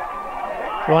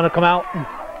if you want to come out and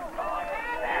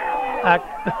act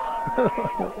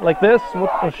like this, we'll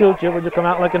shoot you. Would you come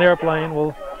out like an airplane?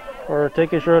 Or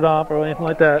take your shirt off or anything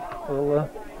like that.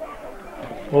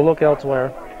 We'll look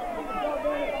elsewhere.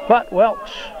 But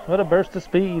Welch, what a burst of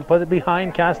speed, put it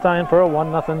behind Castine for a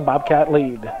 1-0 Bobcat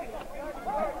lead. –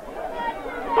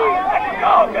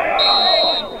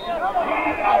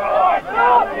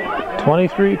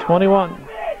 23-21.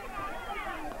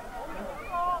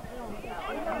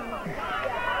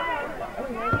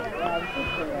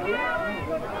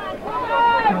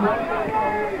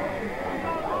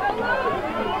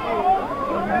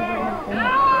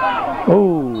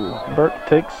 Oh, Burt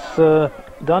takes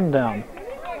Dunn down.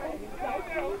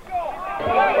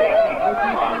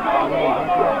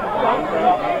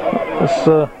 This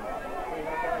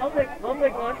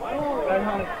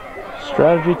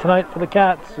strategy tonight for the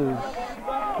Cats is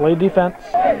play defense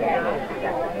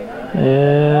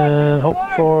and hope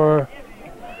for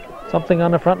something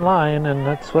on the front line, and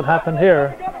that's what happened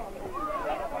here.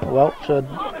 Welch, a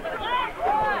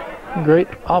great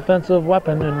offensive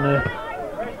weapon in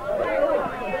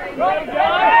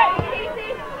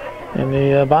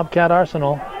the Bobcat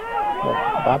arsenal.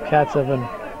 The Bobcats have been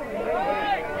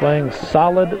playing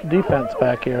solid defense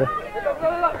back here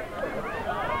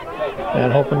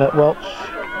and hoping that Welch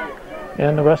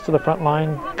and the rest of the front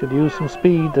line could use some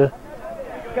speed to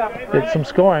get some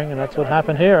scoring, and that's what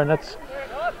happened here, and that's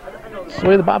the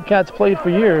way the Bobcats played for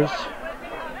years.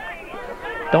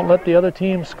 Don't let the other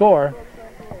team score.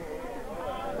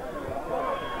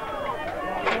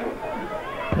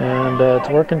 And it's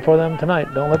working for them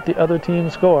tonight. Don't let the other team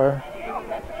score.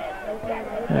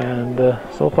 And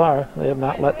so far, they have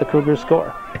not let the Cougars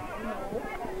score.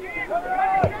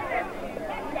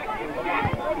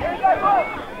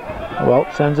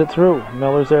 Welch sends it through.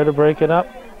 Miller's there to break it up.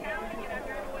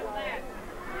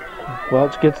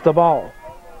 Welch gets the ball.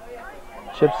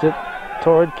 Chips it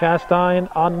toward Castine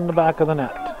on the back of the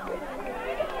net.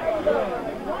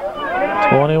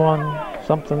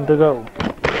 21-something to go.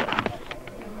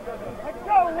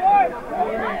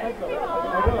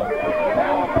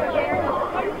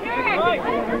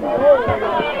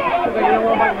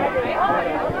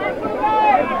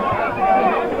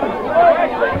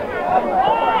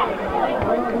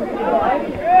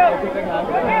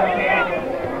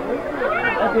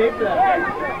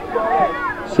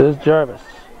 Says Jarvis.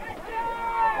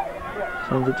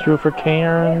 Sends it through for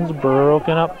Cairns,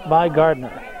 broken up by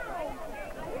Gardner.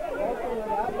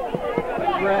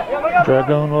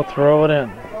 Dragoon will throw it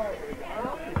in.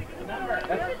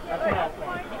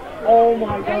 Oh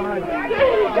my God.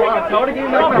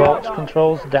 Welch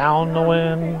controls down the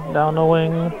wing,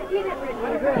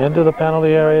 into the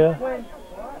penalty area.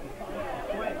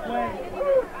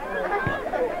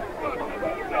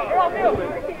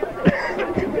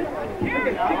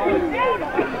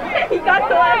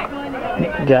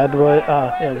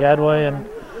 Gadway and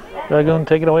Dragoon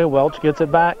take it away. Welch gets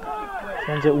it back,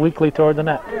 sends it weakly toward the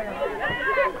net.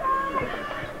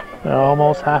 They're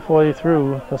almost halfway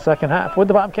through the second half, with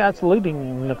the Bobcats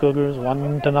leading the Cougars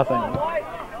 1-0.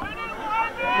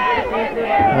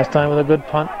 Last time with a good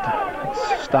punt,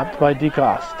 it's stopped by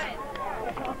DeCoste.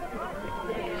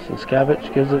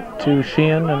 Siskavich gives it to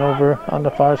Sheehan, and over on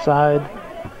the far side,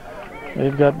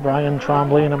 they've got Brian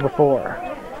Trombley, number 4.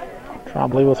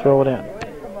 Trombley will throw it in.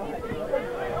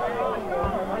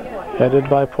 Headed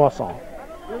by Poisson.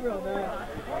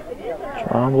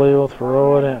 Trombley will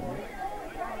throw it in.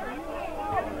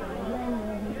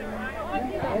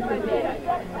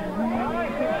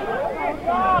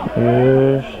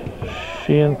 Here's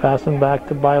Sheehan passing back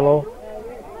to Bilo.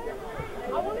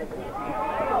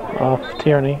 Off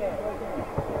Tierney.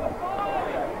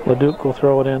 LeDuc will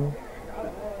throw it in.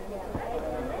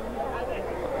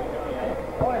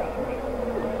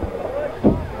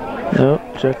 Nope,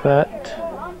 check that.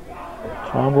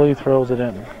 Trombley throws it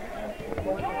in.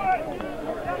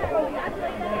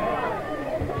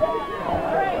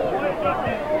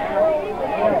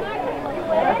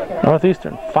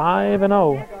 Northeastern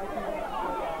 5-0.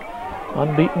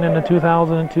 Unbeaten in the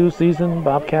 2002 season.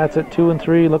 Bobcats at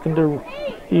 2-3, looking to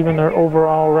even their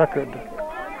overall record.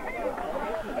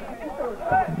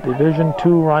 Division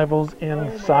II rivals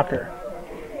in soccer.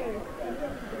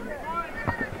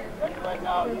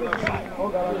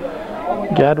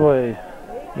 Gadway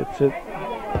gets it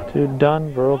to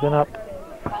Dunn, broken up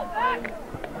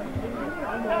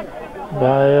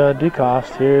by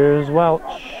DeCoste. Here's Welch.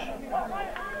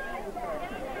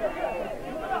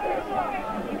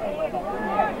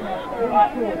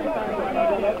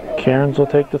 Cairns will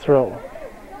take the throw.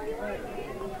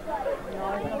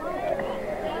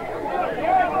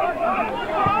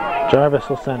 Jarvis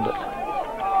will send it.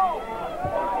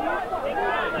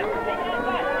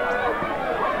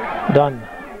 Dunn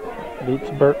beats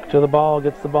Burke to the ball,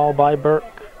 gets the ball by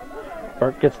Burke.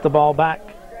 Burke gets the ball back.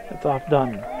 It's off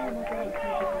Dunn.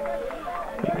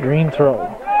 Green throw.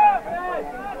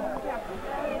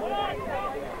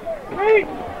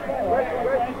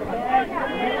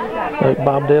 Like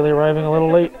Bob Daly arriving a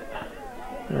little late.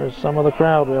 There's some of the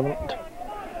crowd. We haven't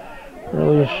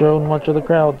really shown much of the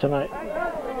crowd tonight.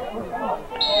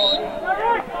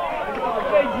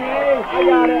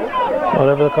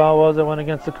 Whatever the call was that went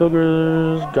against the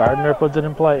Cougars, Gardner puts it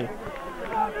in play.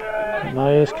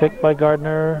 Nice kick by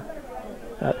Gardner.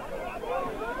 At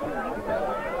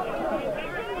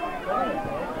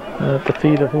the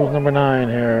feet of who's number 9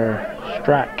 here?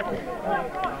 Strack.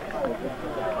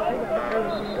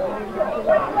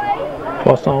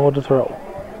 Poisson with the throw.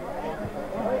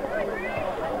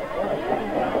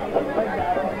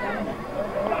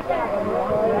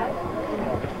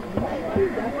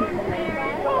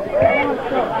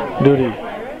 Duty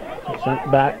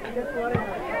sent back.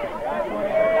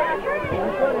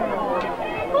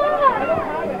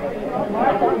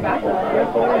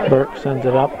 Burke sends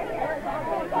it up.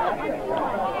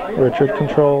 Richard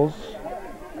controls.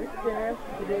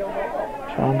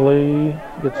 Trombley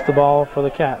gets the ball for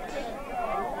the Cats.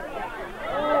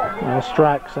 Now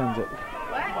Strack sends it.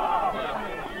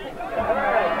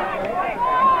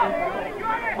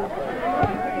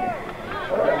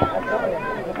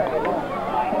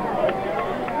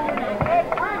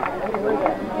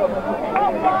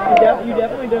 You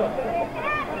definitely do.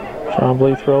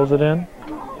 Trombley throws it in.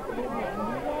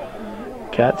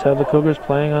 Cats have the Cougars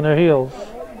playing on their heels.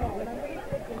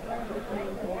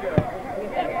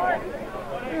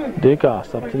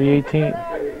 DeCoste up to the 18.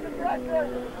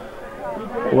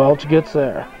 Welch gets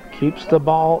there. Keeps the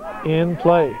ball in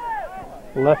play.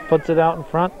 Left puts it out in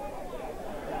front.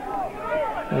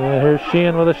 And here's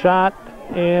Sheehan with a shot.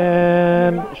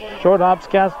 And short hops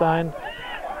Castine.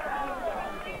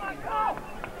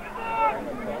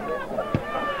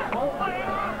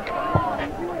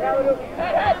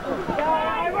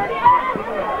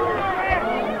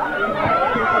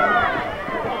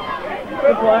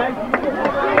 Good play.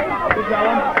 Good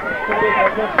job.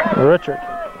 Richard.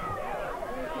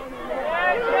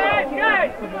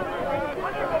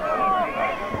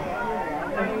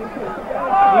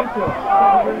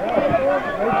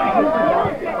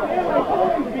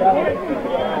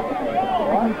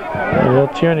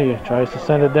 Tierney tries to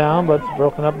send it down, but it's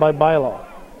broken up by Bilo.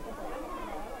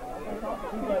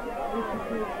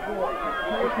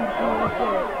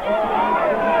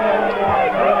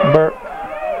 Burke.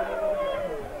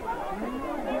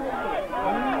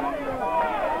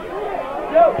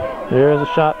 Here's a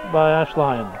shot by Ash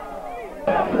Lyon.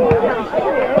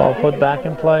 Ball put back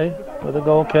in play with a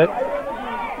goal kick.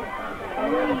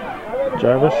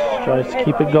 Jarvis tries to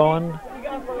keep it going.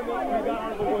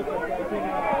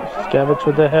 Skavich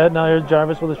with the head. Now here's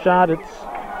Jarvis with a shot. It's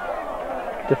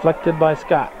deflected by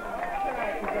Scott.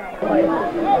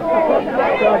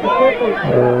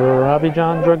 Robbie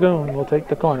John Dragoon will take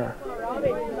the corner.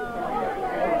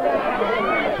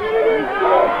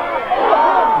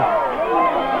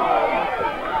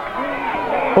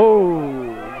 Oh!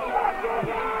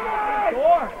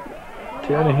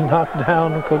 Tierney knocked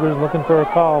down. The Cougars looking for a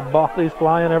call. Bally's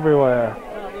flying everywhere.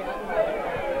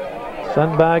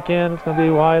 Sent back in. It's going to be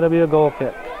wide. It'll be a goal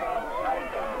kick.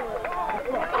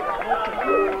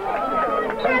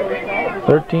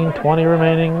 13:20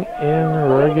 remaining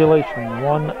in regulation.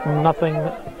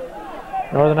 1-0.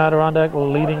 Northern Adirondack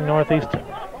leading Northeastern.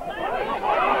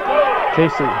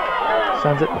 Casey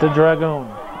sends it to Dragoon.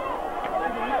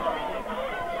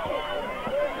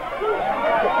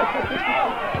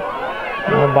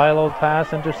 Bilo's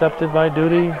pass intercepted by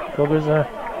Duty. Cougars are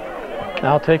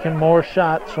now taking more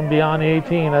shots from beyond the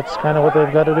 18. That's kind of what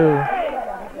they've got to do.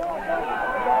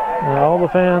 And all the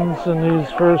fans in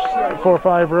these first 4 or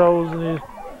 5 rows in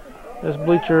this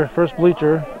first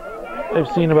bleacher, they've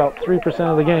seen about 3%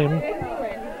 of the game,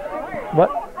 but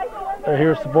they're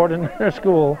here supporting their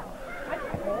school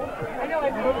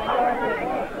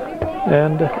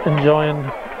and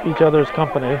enjoying each other's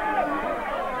company,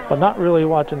 but not really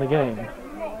watching the game.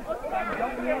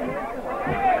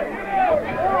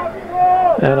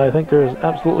 And I think there's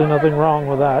absolutely nothing wrong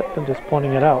with that. I'm just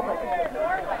pointing it out.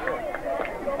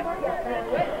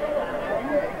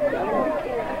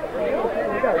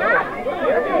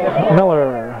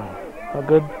 Miller, a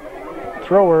good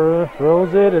thrower,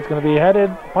 throws it. It's going to be headed,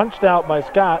 punched out by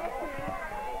Scott.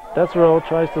 Desro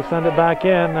tries to send it back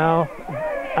in. Now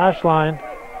Ashline.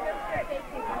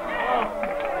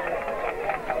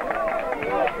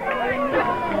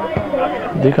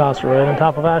 DeCosta right on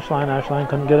top of Ashline. Ashline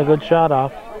couldn't get a good shot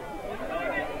off.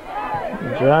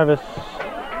 Jarvis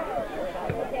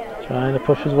trying to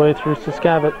push his way through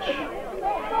Siskavich.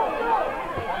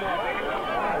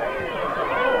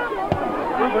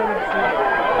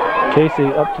 Casey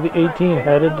up to the 18,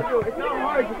 headed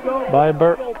by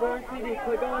Burke.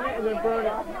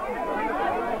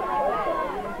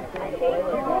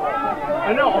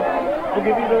 I know. I'll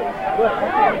give you the.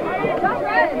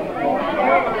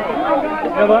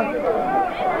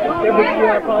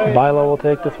 Bilo will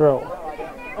take the throw.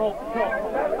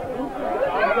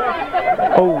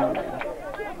 Oh,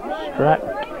 Strack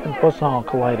and Poisson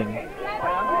colliding.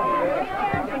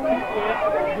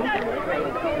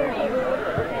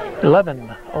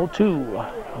 11:02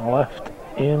 left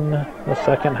in the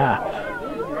second half.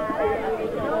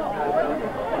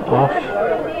 Off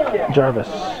Jarvis.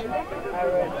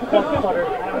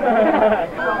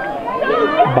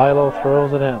 Bilo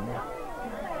throws it in.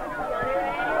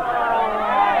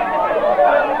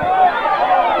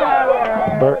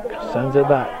 Burke sends it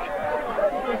back.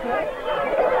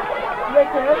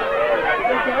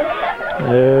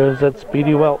 There's that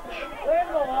Speedy Welch.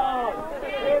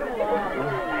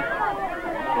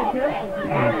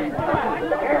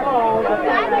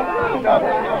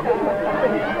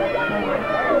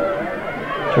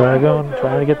 Dragon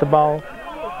trying to get the ball.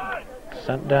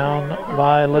 Sent down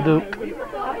by Leduc.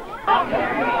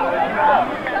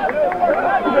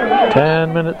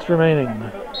 10 minutes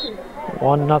remaining.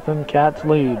 1-0 Cats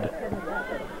lead.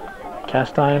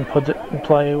 Castine puts it in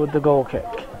play with the goal kick.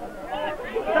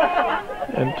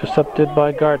 Intercepted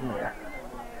by Gardner.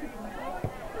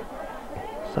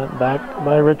 Sent back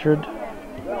by Richard.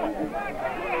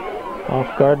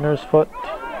 Off Gardner's foot.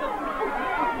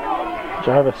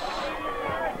 Jarvis.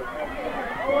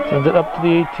 Sends it up to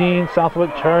the 18.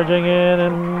 Southwick charging in,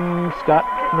 and Scott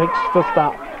makes the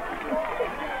stop.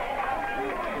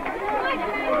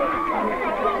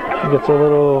 She gets a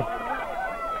little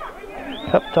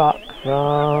pep talk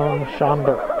from Sean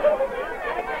Burke.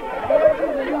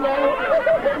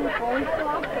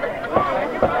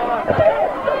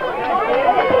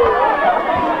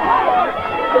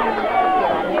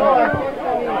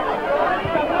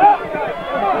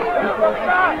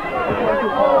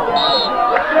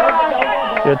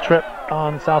 Good trip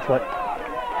on Southwick.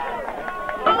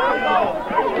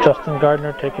 Justin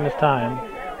Gardner taking his time.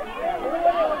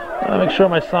 Make sure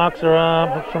my socks are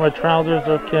up, make sure my trousers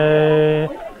are okay.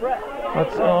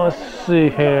 Let's see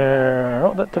here.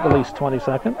 Oh, that took at least 20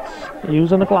 seconds.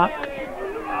 Using the clock.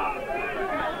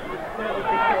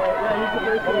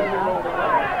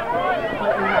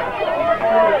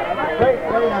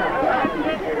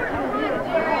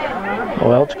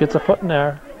 Welch gets a foot in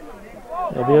there.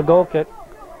 It'll be a goal kick.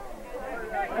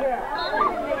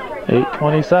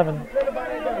 8:27.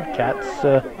 Cats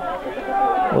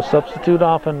will substitute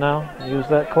often now. Use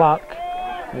that clock.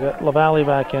 We got LaValle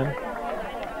back in.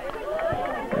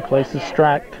 Replaces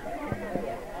Strack.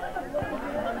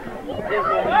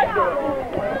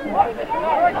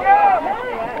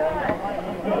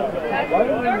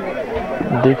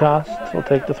 DeCosta will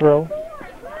take the throw.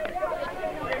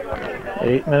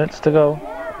 8 minutes to go.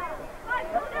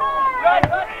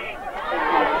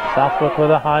 Southwick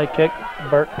with a high kick.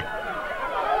 Burke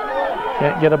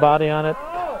can't get a body on it.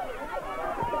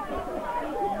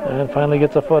 And finally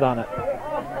gets a foot on it.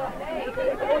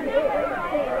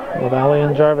 LaValle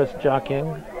and Jarvis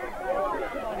jockeying.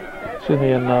 Excuse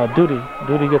me, and Duty.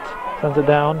 Duty sends it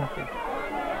down.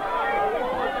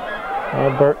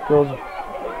 Burke goes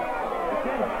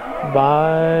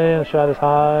by, and the shot is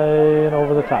high and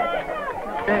over the top.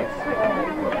 Thanks.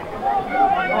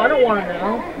 Oh, I don't want to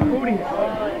know.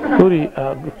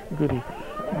 Goody.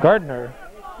 Gardner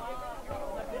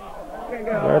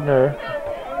Gardner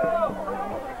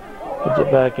puts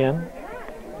it back in.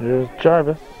 Here's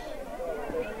Jarvis.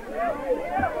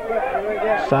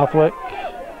 Southwick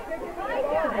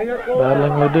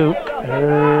battling Leduc.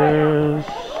 Here's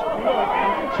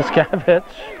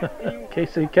Saskavich.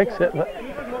 Casey kicks it, but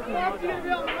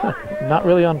not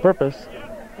really on purpose.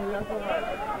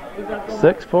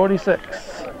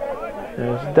 6:46.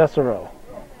 There's Desero.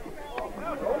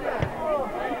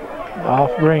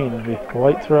 Off green,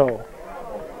 white throw.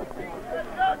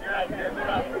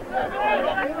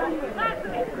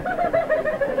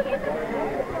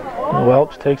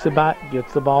 Welch takes it back,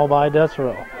 gets the ball by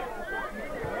Desero.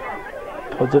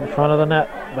 Puts it in front of the net,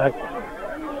 back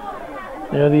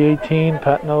near the 18.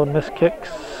 Patno miss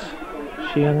kicks.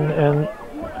 Sheehan and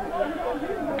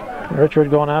Richard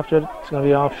going after it. It's going to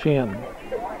be off Sheehan.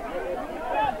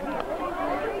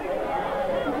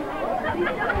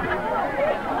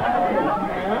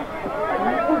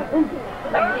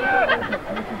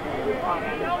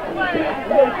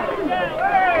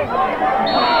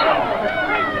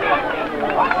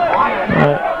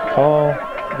 Call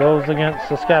goes against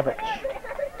Saskavich.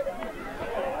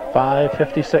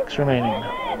 5:56 remaining.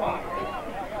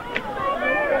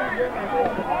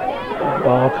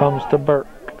 Ball comes to Burke.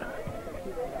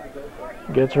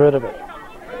 Gets rid of it.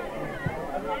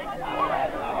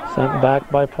 Sent back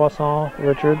by Poisson.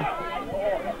 Richard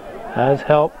has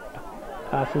help.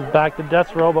 Passes back to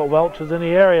Desero, but Welch is in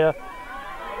the area.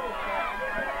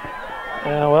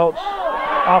 And Welch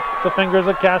off the fingers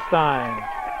of Castine.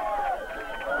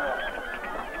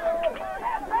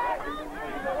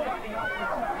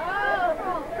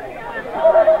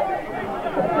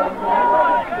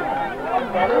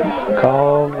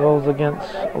 Call goes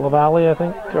against LaValle, I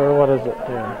think, or what is it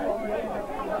here?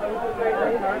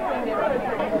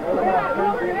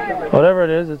 Whatever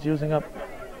it is, it's using up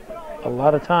a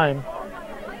lot of time.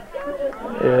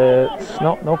 It's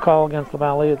no call against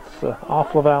LaValle. It's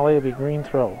off LaValle. It'll be green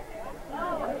throw.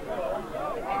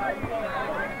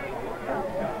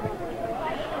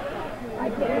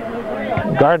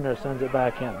 Gardner sends it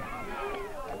back in.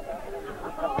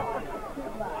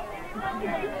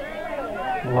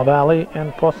 LaValle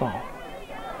and Poisson.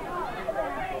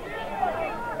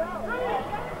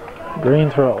 Green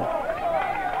throw.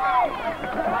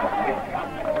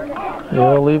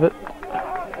 He'll leave it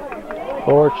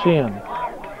for Sheehan.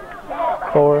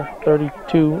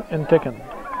 4:32 and ticking.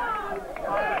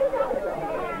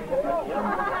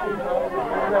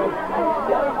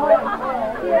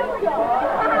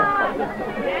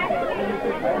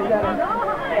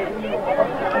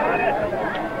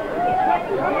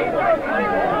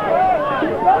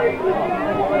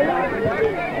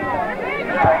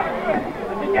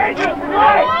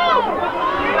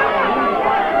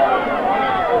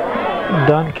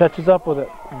 Dunn catches up with it.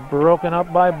 Broken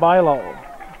up by Bilo.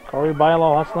 Corey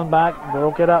Bilo hustling back,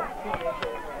 broke it up.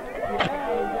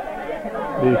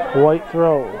 The white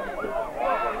throw.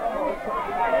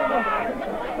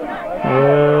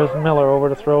 There's Miller over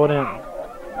to throw it in.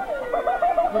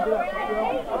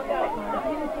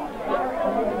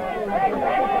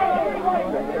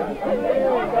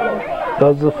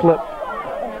 Does the flip.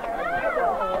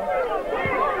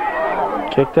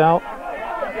 Kicked out.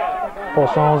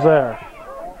 Poisson's there.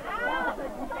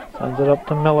 Sends it up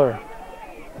to Miller.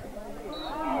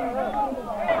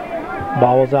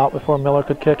 Ball was out before Miller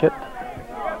could kick it.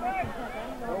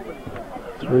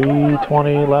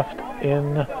 3:20 left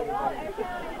in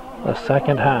the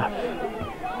second half.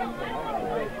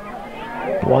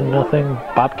 1-0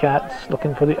 Bobcats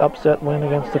looking for the upset win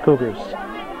against the Cougars.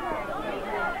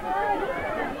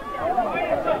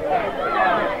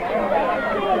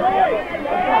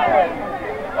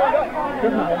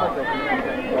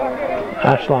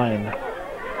 Ashline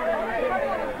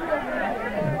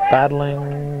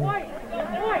battling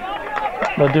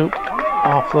Leduc,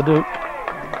 off Leduc.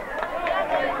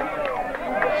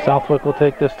 Southwick will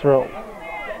take this throw.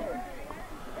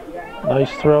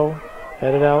 Nice throw,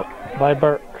 headed out by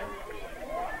Burke.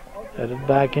 Headed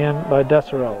back in by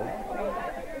Desero.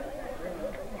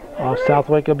 Off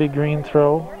Southwick will be green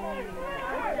throw.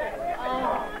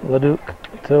 Leduc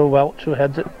to Welch, who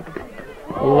heads it.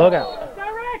 Look out.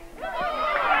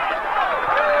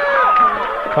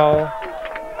 Call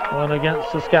one against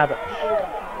Saskavich.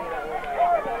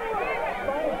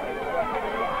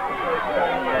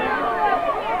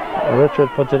 Richard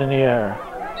puts it in the air.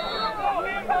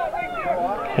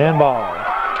 Handball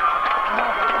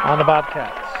on the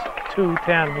Bobcats.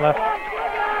 2:10 left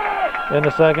in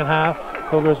the second half.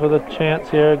 Cougars with a chance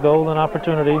here, golden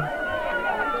opportunity.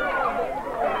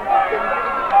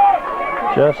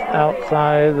 Just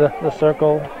outside the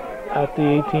circle at the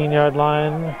 18-yard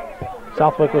line.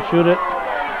 Southwick will shoot it.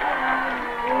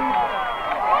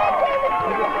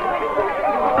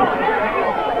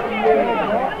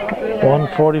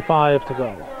 .145 to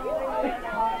go.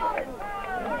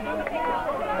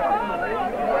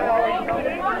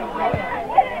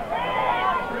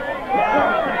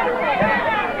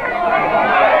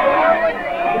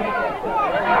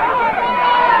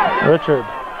 Richard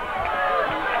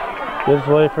gives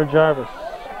way for Jarvis.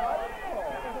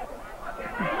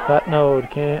 That node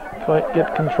can't quite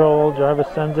get control. Jarvis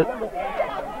sends it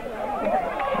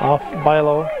off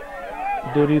Bilo.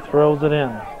 Duty throws it in.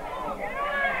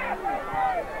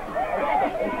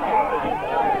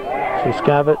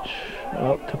 Suskavich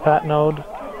out to Pat Node.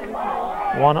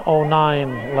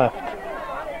 1:09 left.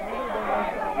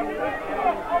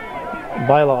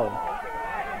 Bilo.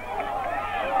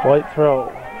 White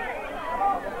throw.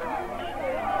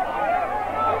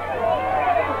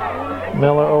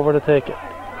 Miller over to take it.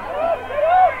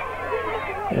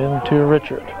 Into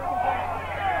Richard.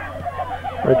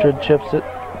 Richard chips it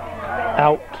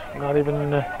out, not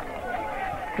even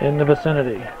in the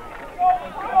vicinity.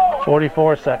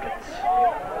 44 seconds.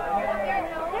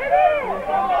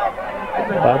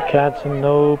 Bobcats in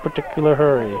no particular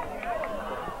hurry.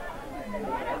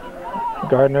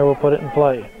 Gardner will put it in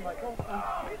play.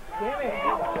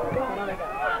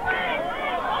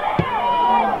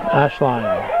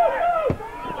 Ashline.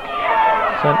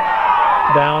 Sent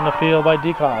down the field by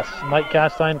Decos. Mike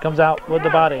Castine comes out with the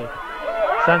body.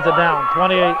 Sends it down.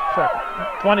 20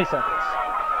 seconds.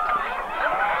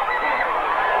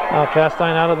 Now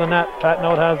Castine out of the net. Pat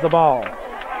Node has the ball.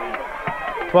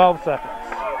 12 seconds.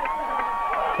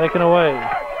 Taken away.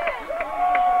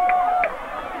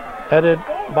 Headed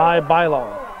by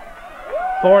Bilo.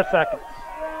 4 seconds.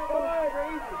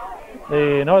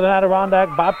 The Northern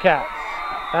Adirondack Bobcats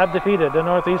have defeated the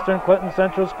Northeastern Clinton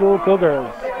Central School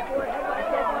Cougars.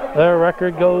 Their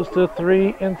record goes to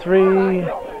 3-3,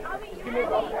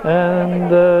 and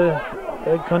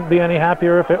they couldn't be any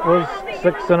happier if it was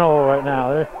 6-0 right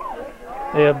now.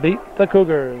 They have beat the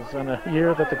Cougars in a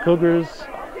year that the Cougars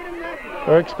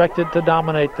are expected to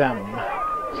dominate them.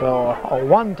 So a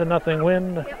 1-0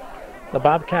 win. The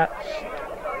Bobcats'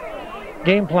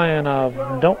 game plan of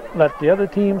don't let the other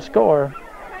team score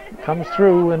comes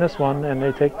through in this one, and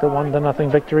they take the 1-0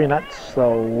 victory, and that's the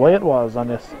way it was on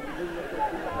this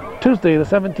Tuesday, the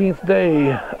 17th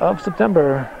day of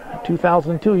September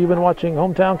 2002. You've been watching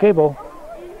Hometown Cable.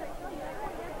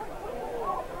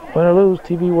 Win or lose,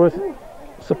 TV worth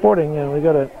supporting, and we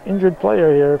got an injured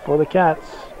player here for the Cats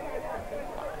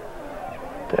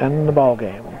to end the ball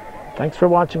game. Thanks for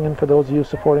watching, and for those of you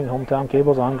supporting Hometown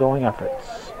Cable's ongoing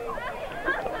efforts.